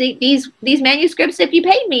couldn't read these manuscripts if you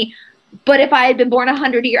paid me, but if I had been born over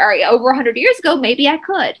 100 years ago, maybe I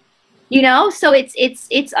could. You know, so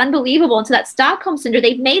it's unbelievable. And so that Stockholm syndrome,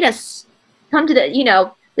 they've made us come to the, you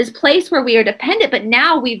know, this place where we are dependent, but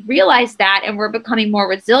now we've realized that, and we're becoming more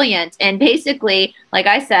resilient. And basically, like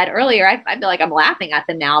I said earlier, I feel like I'm laughing at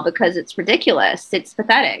them now, because it's ridiculous. It's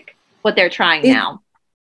pathetic what they're trying now.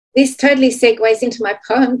 This totally segues into my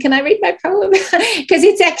poem. Can I read my poem? Because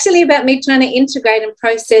it's actually about me trying to integrate and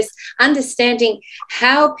process, understanding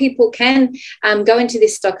how people can go into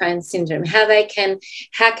this Stockholm syndrome, how they can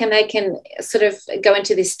sort of go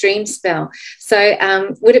into this dream spell.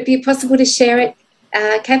 So would it be possible to share it,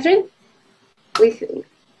 Catherine?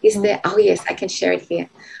 Is there? Oh, yes, I can share it here.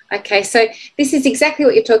 Okay, so this is exactly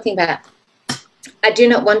what you're talking about. I do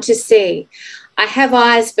not want to see. I have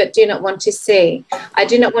eyes but do not want to see. I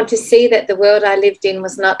do not want to see that the world I lived in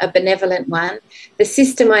was not a benevolent one. The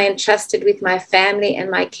system I entrusted with my family and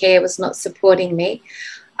my care was not supporting me.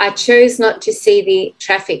 I chose not to see the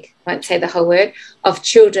traffic, won't say the whole word, of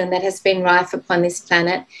children that has been rife upon this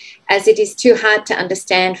planet, as it is too hard to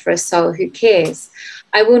understand for a soul who cares.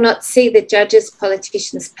 I will not see the judges,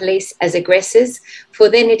 politicians, police as aggressors, for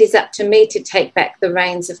then it is up to me to take back the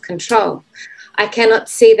reins of control. I cannot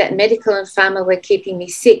see that medical and pharma were keeping me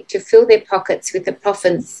sick to fill their pockets with the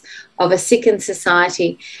profits of a sickened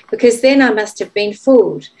society, because then I must have been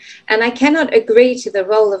fooled, and I cannot agree to the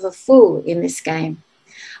role of a fool in this game.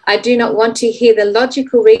 I do not want to hear the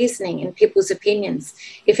logical reasoning in people's opinions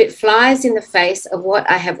if it flies in the face of what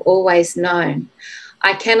I have always known.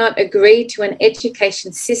 I cannot agree to an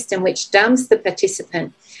education system which dumbs the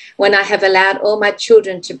participant, when I have allowed all my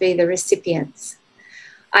children to be the recipients.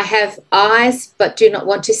 I have eyes, but do not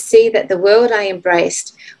want to see that the world I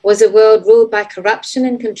embraced was a world ruled by corruption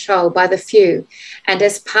and control by the few, and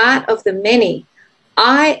as part of the many,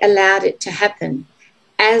 I allowed it to happen,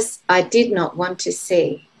 as I did not want to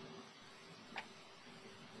see.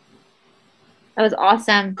 That was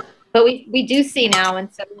awesome. But we do see now, and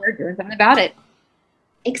so we're doing something about it.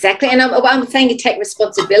 Exactly. And I'm saying you take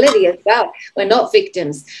responsibility as well. We're not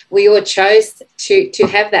victims. We all chose to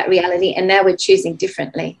have that reality, and now we're choosing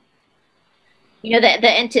differently. You know,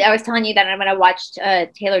 I was telling you that when I watched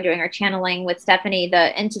Taylor doing her channeling with Stephanie,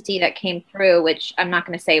 the entity that came through, which I'm not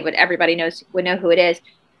going to say, but everybody would know who it is,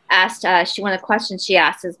 asked, one of the questions she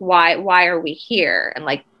asked is, why are we here? And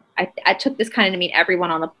like, I took this kind of to mean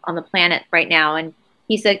everyone on the planet right now. And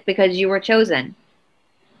he said, because you were chosen.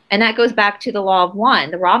 And that goes back to the law of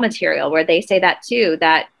one, the raw material, where they say that too,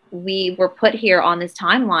 that we were put here on this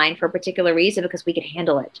timeline for a particular reason because we could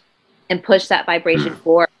handle it and push that vibration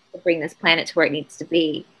forward to bring this planet to where it needs to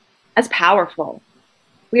be. That's powerful.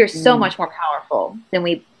 We are so much more powerful than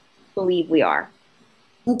we believe we are.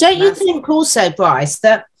 Don't you think also, Bryce,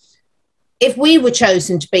 that if we were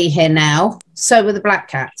chosen to be here now, so were the black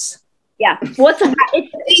cats? Yeah. These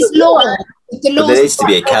laws. But there needs to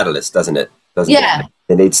be a catalyst, doesn't it? Yeah.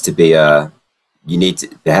 There needs to be there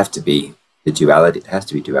have to be the duality. It has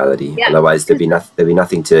to be duality. Yeah. Otherwise there'd be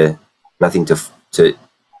nothing to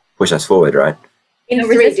push us forward, right? In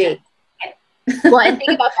 3D. Well, and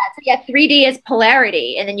think about that. So yeah, 3D is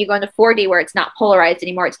polarity, and then you go into 4D where it's not polarized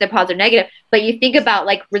anymore. It's the positive, negative. But you think about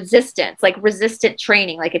like resistance, like resistant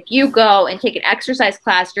training. Like if you go and take an exercise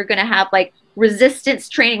class, you're going to have like resistance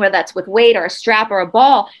training, whether that's with weight or a strap or a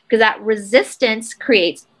ball, because that resistance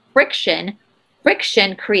creates friction.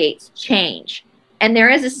 Friction creates change. And there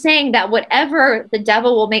is a saying that whatever the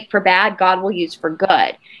devil will make for bad, God will use for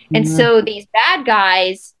good. And so these bad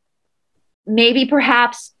guys, maybe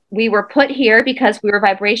perhaps we were put here because we were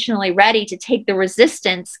vibrationally ready to take the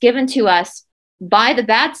resistance given to us by the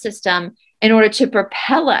bad system in order to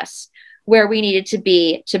propel us where we needed to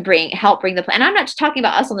be to help bring the plan. And I'm not just talking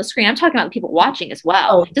about us on the screen. I'm talking about the people watching as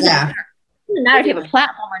well. It doesn't matter if you have a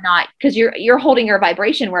platform or not, because you're holding your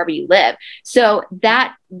vibration wherever you live. So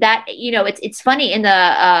that you know, it's funny in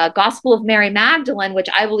the Gospel of Mary Magdalene, which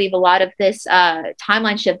I believe a lot of this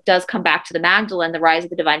timeline shift does come back to the Magdalene, the rise of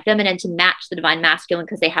the divine feminine to match the divine masculine,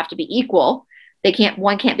 because they have to be equal.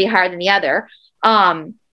 One can't be higher than the other.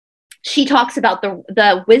 She talks about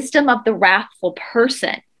the wisdom of the wrathful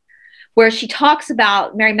person, where she talks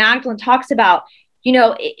about, Mary Magdalene talks about, you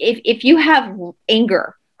know, if you have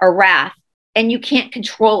anger or wrath, and you can't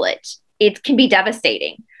control it, it can be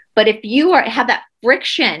devastating. But if you have that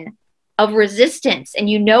friction of resistance and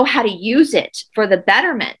you know how to use it for the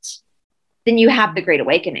betterment, then you have the Great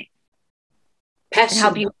Awakening. Passion. And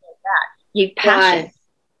how beautiful is that? You have passion.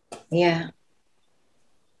 Yeah.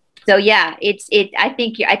 So yeah, I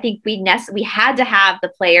think we had to have the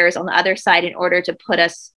players on the other side in order to put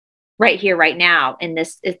us right here, right now in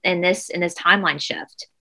this timeline shift.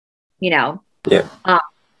 You know. Yeah.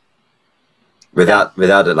 Without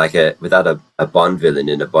a Bond villain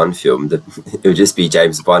in a Bond film, it would just be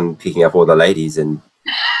James Bond picking up all the ladies and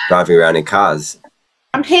driving around in cars.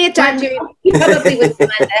 I'm here, Daniel. Probably would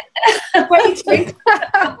find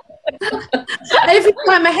that. Every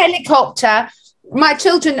time a helicopter, my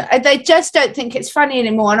children, they just don't think it's funny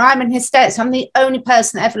anymore, and I'm in hysterics. I'm the only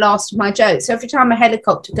person that ever laughs at my jokes. So every time a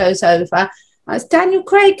helicopter goes over, I was, Daniel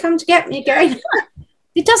Craig, come to get me again.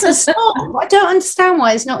 It doesn't stop. I don't understand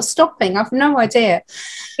why it's not stopping. I've no idea.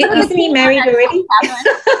 Isn't he married already?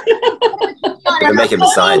 Make him a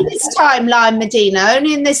sign. Only in this timeline, Medyhne.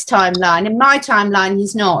 Only in this timeline. In my timeline,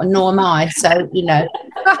 he's not, and nor am I. So, you know,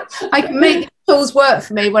 I can make tools work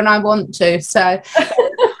for me when I want to. So,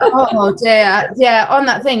 oh dear, yeah. On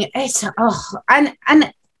that thing, it's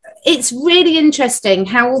and it's really interesting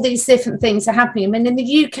how all these different things are happening. I mean, in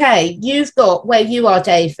the UK, you've got where you are,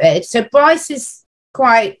 David. So Bryce is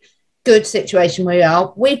quite good situation where we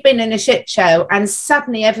are. We've been in a shit show, and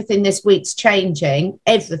suddenly everything this week's changing.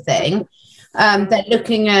 Everything. They're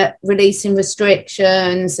looking at releasing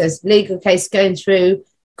restrictions. There's legal case going through.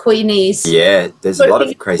 Queenie's. Yeah, there's a lot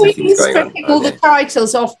of crazy things going on. All the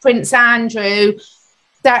titles off Prince Andrew.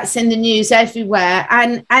 That's in the news everywhere.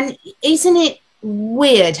 And isn't it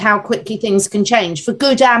weird how quickly things can change for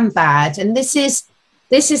good and bad? And this is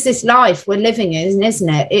this life we're living in, isn't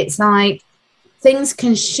it? It's like things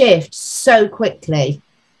can shift so quickly.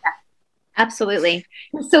 Absolutely.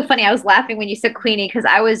 It's so funny. I was laughing when you said Queenie, because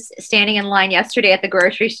I was standing in line yesterday at the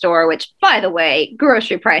grocery store, which, by the way,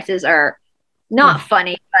 grocery prices are not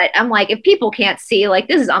funny, but I'm like, if people can't see, like,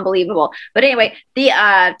 this is unbelievable. But anyway, the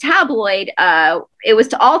tabloid, it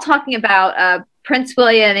was all talking about Prince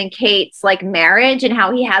William and Kate's like marriage and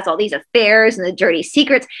how he has all these affairs and the dirty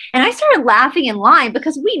secrets. And I started laughing in line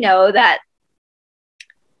because we know that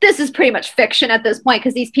this is pretty much fiction at this point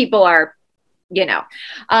because these people are, you know,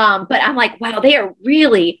 but I'm like, wow, they are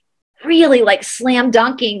really like slam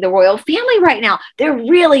dunking the royal family right now. They're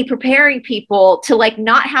really preparing people to like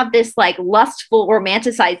not have this like lustful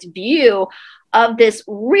romanticized view of this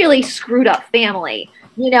really screwed up family,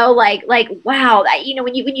 you know, like wow, that, you know,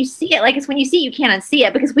 when you see it, like, it's when you see it, you can't unsee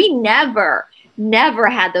it, because we never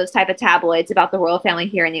had those type of tabloids about the royal family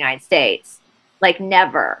here in the United States. Like,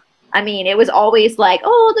 never. I mean, it was always like,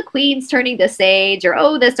 oh, the queen's turning this age, or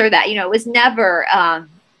oh, this or that, you know. It was never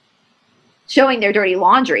showing their dirty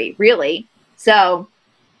laundry, really. So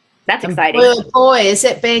that's exciting. Well, boy, is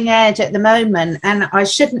it being aired at the moment. And I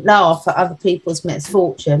shouldn't laugh at other people's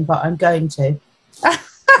misfortune, but I'm going to. I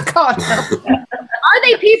can't help it. Are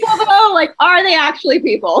they people though? Like, are they actually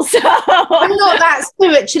people? So I'm not that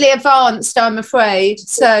spiritually advanced, I'm afraid.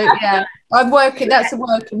 So yeah, I'm working. That's a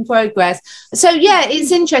work in progress. So yeah,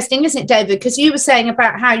 it's interesting, isn't it, David? Because you were saying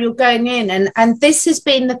about how you're going in, and this has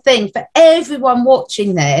been the thing for everyone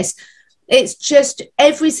watching this. It's just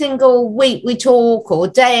every single week we talk, or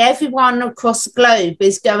day, everyone across the globe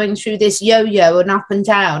is going through this yo-yo and up and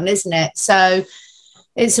down, isn't it? So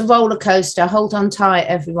it's a roller coaster. Hold on tight,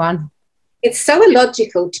 everyone. It's so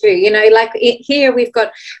illogical too, you know, like here we've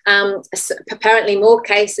got apparently more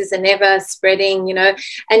cases than ever spreading, you know,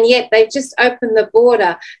 and yet they've just opened the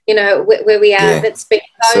border, you know, where we are, that's been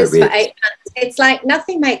closed for 8 months. It's like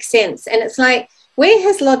nothing makes sense. And it's like, where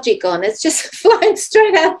has logic gone? It's just flying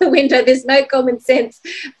straight out the window. There's no common sense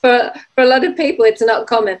for a lot of people. It's not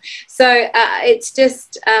common. So it's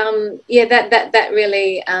just, yeah, that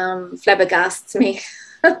really flabbergasts me.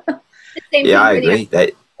 Yeah, I agree.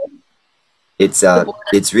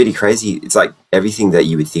 It's really crazy. It's like everything that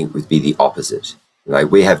you would think would be the opposite.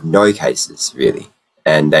 Like, we have no cases really,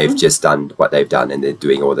 and they've just done what they've done, and they're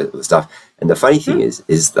doing all the stuff. And the funny thing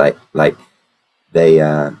is like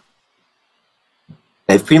they've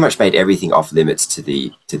pretty much made everything off limits to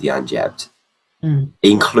the unjabbed,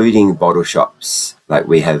 including bottle shops. Like,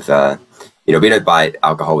 we have, you know, we don't buy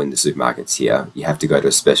alcohol in the supermarkets here. You have to go to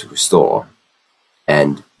a special store,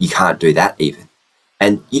 and you can't do that even.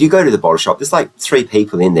 And you go to the bottle shop, there's like 3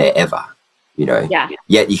 people in there ever, you know. Yeah.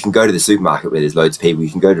 Yet you can go to the supermarket where there's loads of people. You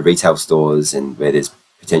can go to retail stores and where there's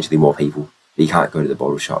potentially more people. But you can't go to the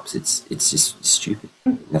bottle shops. It's just stupid.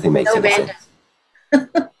 Nothing makes any sense.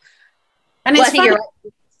 And it's funny. Right.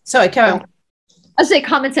 Sorry, Cowan. I say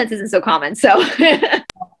common sense isn't so common. So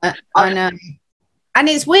I know. And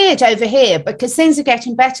it's weird over here because things are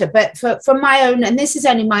getting better. But for my own, and this is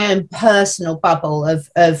only my own personal bubble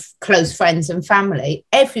of close friends and family,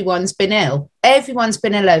 everyone's been ill. Everyone's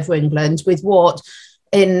been ill over England with what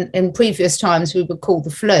in previous times we would call the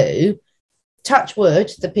flu. Touch wood,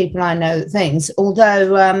 the people I know things.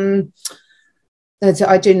 Although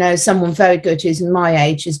I do know someone very good who's in my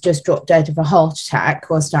age has just dropped dead of a heart attack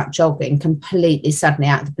whilst out jogging, completely suddenly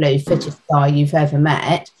out of the blue, fittest guy you've ever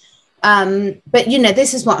met. But you know,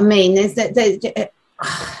 this is what I mean.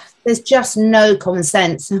 There's just no common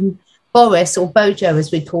sense. Boris, or Bojo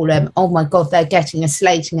as we call him, oh my God, they're getting a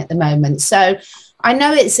slating at the moment. So I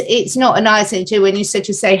know it's not a nice thing to do when you sort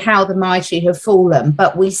of say how the mighty have fallen,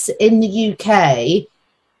 but we in the UK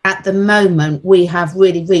at the moment we have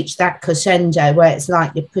really reached that crescendo where it's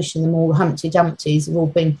like you're pushing them all. Humpty Dumptys have all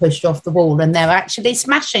been pushed off the wall, and they're actually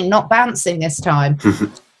smashing, not bouncing this time.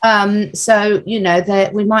 So, you know,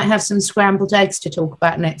 we might have some scrambled eggs to talk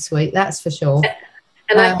about next week, that's for sure.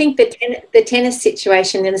 And I think the tennis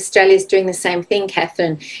situation in Australia is doing the same thing,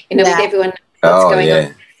 Catherine, you know, with everyone what's going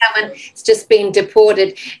on. Someone's just been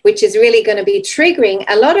deported, which is really going to be triggering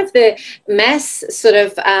a lot of the mass sort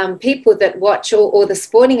of people that watch all the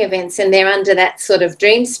sporting events, and they're under that sort of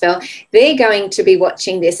dream spell. They're going to be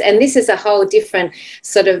watching this, and this is a whole different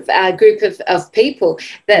sort of group of people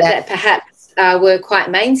that perhaps were quite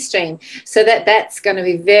mainstream. So that's going to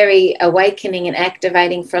be very awakening and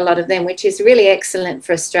activating for a lot of them, which is really excellent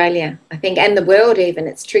for Australia, I think, and the world even.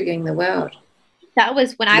 It's triggering the world. That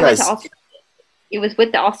was when I went to Australia. It was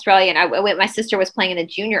with the Australian. My sister was playing in the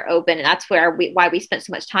Junior Open, and that's why we spent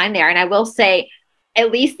so much time there. And I will say,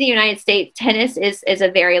 at least the United States, tennis is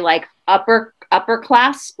a very like upper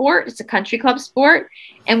class sport. It's a country club sport,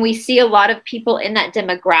 and we see a lot of people in that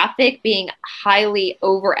demographic being highly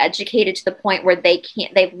overeducated to the point where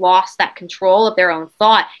they've lost that control of their own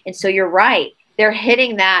thought. And so you're right, they're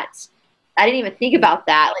hitting that. I didn't even think about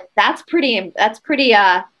that. Like, that's pretty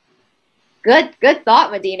Good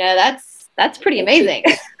thought, Medyhne. That's pretty amazing.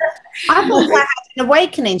 I thought I had an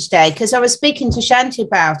awakening today because I was speaking to Shanti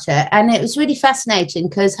about it, and it was really fascinating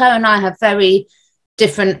because her and I have very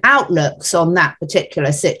different outlooks on that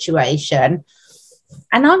particular situation.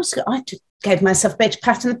 And I just gave myself a bit of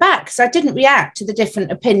pat on the back because I didn't react to the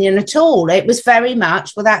different opinion at all. It was very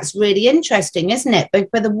much, well, that's really interesting, isn't it?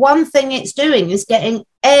 But the one thing it's doing is getting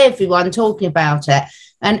everyone talking about it,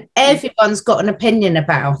 and everyone's got an opinion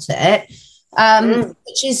about it.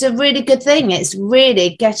 Which is a really good thing. It's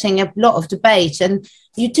really getting a lot of debate, and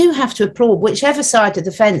you do have to applaud whichever side of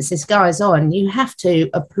the fence this guy's on. You have to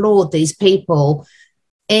applaud these people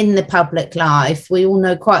in the public life. We all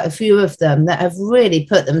know quite a few of them that have really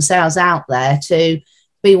put themselves out there to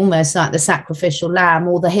be almost like the sacrificial lamb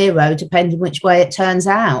or the hero, depending which way it turns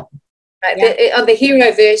out. Right. The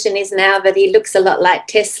hero version is now that he looks a lot like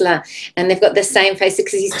Tesla, and they've got the same face,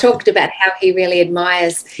 because he's talked about how he really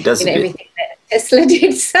admires everything that Tesla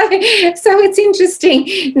did. So it's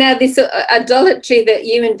interesting now, this idolatry that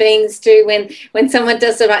human beings do. When someone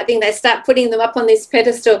does the right thing, they start putting them up on this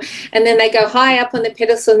pedestal, and then they go high up on the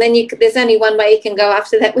pedestal, and then there's only one way you can go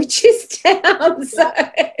after that, which is down. So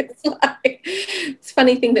it's a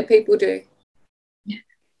funny thing that people do.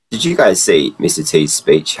 Did you guys see Mr. T's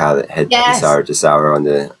speech? How it had Sarah to Sarah on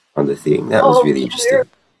the thing? That was really interesting.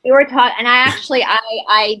 We were taught, and I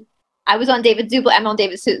was on David Zublik. I'm on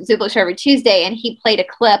David Zublik's show every Tuesday, and he played a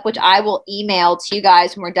clip which I will email to you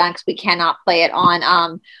guys when we're done, because we cannot play it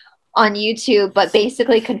on YouTube. But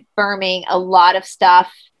basically confirming a lot of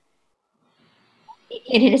stuff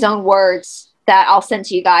in his own words that I'll send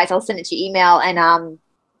to you guys. I'll send it to you email, and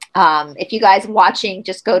if you guys watching,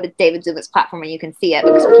 just go to David Zubik's platform and you can see it,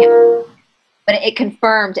 because we can't. But it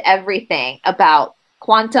confirmed everything about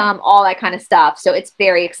quantum, all that kind of stuff. So it's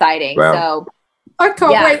very exciting. Wow. So I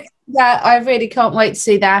can't wait. Yeah, I really can't wait to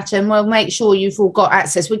see that, and we'll make sure you've all got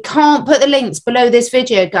access. We can't put the links below this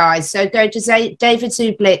video, guys. So go to David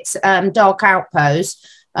Zublik's Dark Outpost,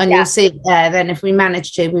 and you'll see it there. Then if we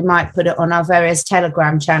manage to, we might put it on our various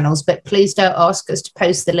Telegram channels. But please don't ask us to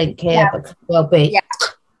post the link here, because we'll be.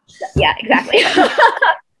 Yeah, exactly.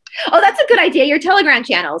 Oh, that's a good idea. Your Telegram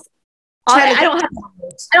channels. I don't have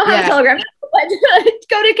a Telegram, but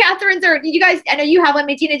go to Catherine's, or you guys. I know you have one.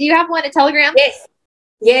 Medyhne, do you have one? A Telegram?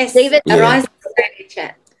 Yes. David, Arise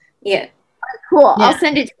chat. Yeah. Cool. Yeah. I'll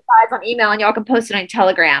send it to you guys on email, and y'all can post it on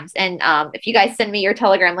Telegrams. And if you guys send me your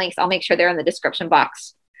Telegram links, I'll make sure they're in the description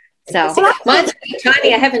box. So mine's pretty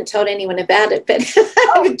tiny. I haven't told anyone about it, but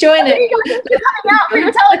join it. You're coming out for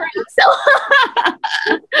your Telegram. So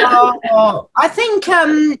I think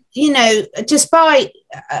despite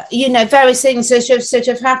various things that are sort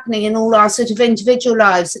of happening in all our sort of individual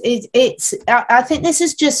lives, I think this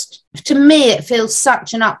is just, to me, it feels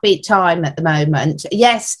such an upbeat time at the moment.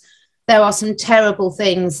 Yes, there are some terrible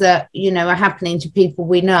things that are happening to people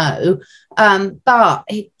we know, but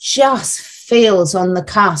it just feels on the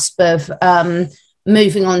cusp of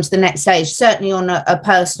moving on to the next stage, certainly on a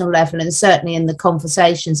personal level, and certainly in the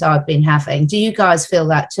conversations I've been having. Do you guys feel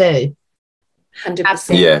that too?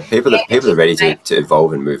 100%. Yeah, people are ready to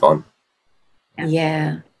evolve and move on.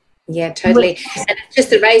 Yeah, totally. And it's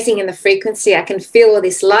just the raising in the frequency. I can feel all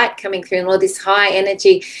this light coming through and all this high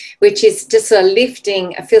energy, which is just sort of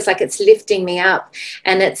lifting. It feels like it's lifting me up.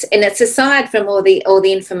 And it's aside from all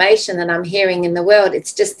the information that I'm hearing in the world.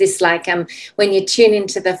 It's just this, like, when you tune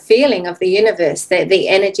into the feeling of the universe, the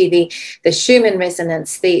energy, the Schumann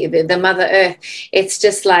resonance, the Mother Earth. It's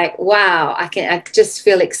just like, wow, I just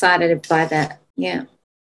feel excited by that. Yeah.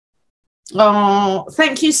 Oh,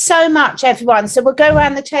 thank you so much, everyone. So we'll go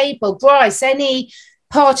around the table. Bryce, any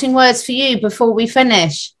parting words for you before we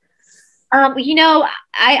finish?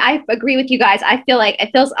 I agree with you guys. I feel like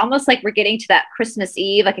it feels almost like we're getting to that Christmas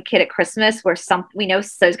Eve, like a kid at Christmas, where we know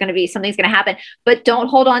there's going to be something's going to happen, but don't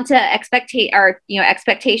hold on to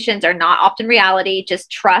expectations are not often reality. Just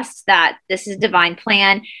trust that this is a divine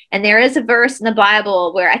plan. And there is a verse in the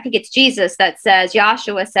Bible where I think it's Jesus that says,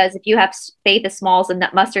 Joshua says, if you have faith as small as a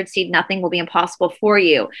mustard seed, nothing will be impossible for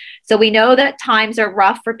you. So we know that times are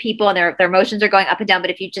rough for people and their emotions are going up and down,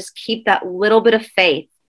 but if you just keep that little bit of faith,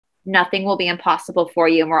 nothing will be impossible for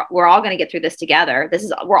you. And we're all going to get through this together.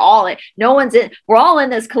 We're all in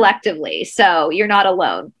this collectively. So you're not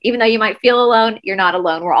alone. Even though you might feel alone, you're not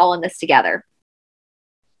alone. We're all in this together.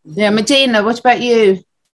 Yeah. Medyhne, what about you?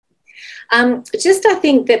 I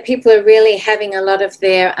think that people are really having a lot of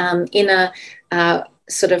their inner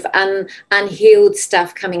sort of unhealed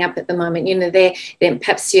stuff coming up at the moment, you know, their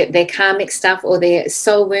perhaps their karmic stuff or their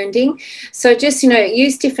soul wounding. So just, you know,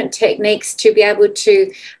 use different techniques to be able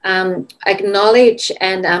to acknowledge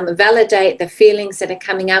and validate the feelings that are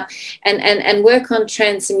coming up, and work on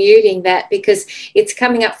transmuting that, because it's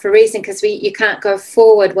coming up for a reason, because you can't go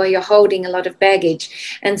forward while you're holding a lot of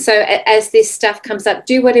baggage. And so as this stuff comes up,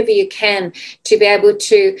 do whatever you can to be able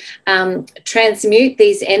to transmute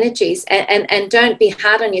these energies, and don't be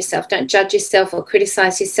hard on yourself. Don't judge yourself or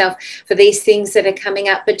criticize yourself for these things that are coming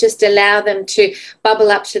up, but just allow them to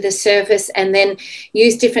bubble up to the surface, and then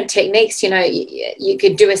use different techniques. You know, you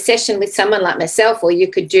could do a session with someone like myself, or you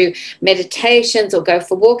could do meditations, or go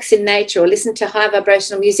for walks in nature, or listen to high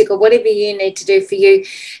vibrational music, or whatever you need to do for you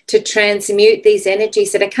to transmute these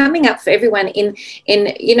energies that are coming up for everyone in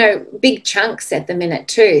you know, big chunks at the minute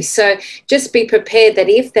too. So just be prepared that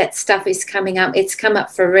if that stuff is coming up, it's come up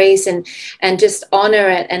for a reason, and just honor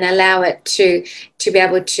it and allow it to be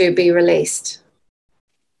able to be released.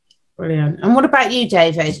 Brilliant. And what about you,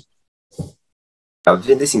 David? I've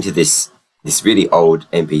been listening to this really old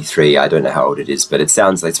MP3. I don't know how old it is, but it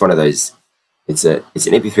sounds like it's one of those. It's an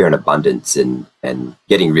MP3 on abundance and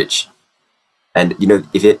getting rich. And you know,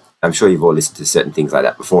 I'm sure you've all listened to certain things like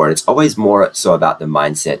that before, and it's always more so about the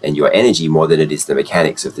mindset and your energy more than it is the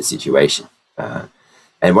mechanics of the situation.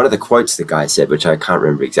 And one of the quotes the guy said, which I can't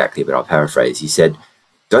remember exactly, but I'll paraphrase. He said,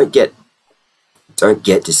 "Don't get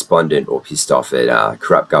despondent or pissed off at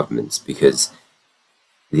corrupt governments, because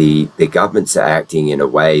the governments are acting in a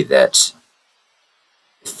way that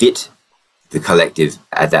fit the collective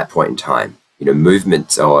at that point in time. You know,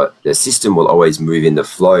 movements or the system will always move in the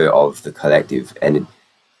flow of the collective, and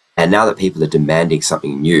now that people are demanding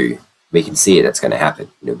something new, we can see that's going to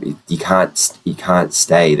happen. You know, you can't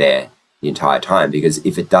stay there the entire time, because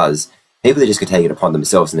if it does, people are just going to take it upon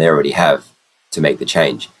themselves, and they already have, to make the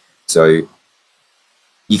change. So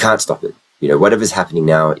you can't stop it. You know, whatever's happening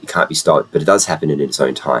now, it can't be stopped, but it does happen in its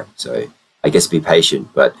own time. So I guess be patient,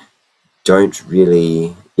 but don't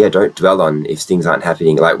dwell on if things aren't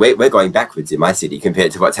happening. Like we're going backwards in my city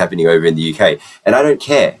compared to what's happening over in the UK, and I don't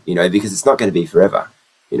care, you know, because it's not going to be forever,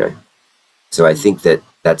 you know. So I think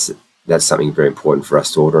that's something very important for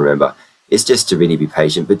us to all remember. It's just to really be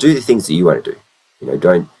patient, but do the things that you want to do. You know,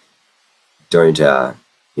 don't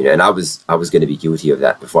you know. And I was going to be guilty of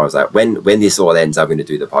that before. I was like, when this all ends, I'm going to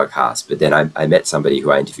do the podcast. But then I met somebody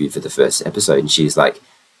who I interviewed for the first episode, and she's like,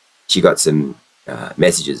 she got some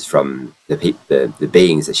messages from the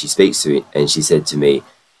beings that she speaks to, and she said to me,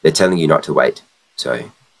 they're telling you not to wait, so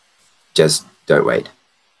just don't wait.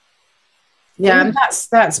 Yeah, and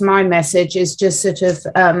that's my message, is just sort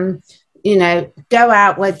of you know, go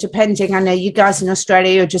out where, depending, I know you guys in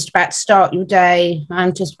Australia are just about to start your day,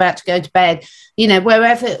 I'm just about to go to bed, you know,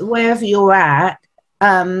 wherever you're at,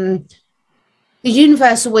 the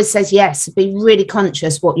universe always says yes. Be really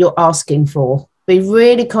conscious what you're asking for. Be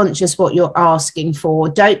really conscious what you're asking for.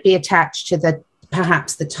 Don't be attached to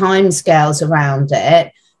perhaps the time scales around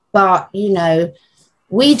it. But, you know,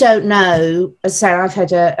 we don't know. As I say, I've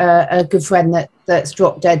had a good friend that's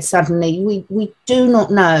dropped dead suddenly. We do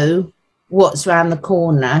not know what's around the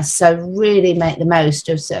corner. So really make the most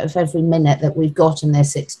of sort of every minute that we've got in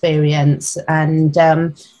this experience, and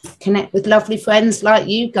connect with lovely friends like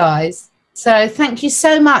you guys. So thank you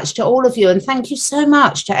so much to all of you, and thank you so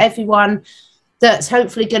much to everyone that's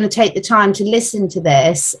hopefully going to take the time to listen to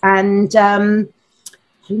this. And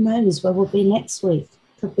who knows where we'll be next week?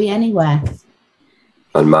 Could be anywhere.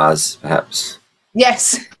 On Mars, perhaps.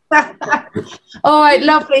 Yes. All right,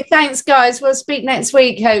 lovely. Thanks, guys. We'll speak next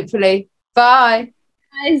week, hopefully. Bye.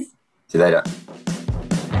 Guys. See you later.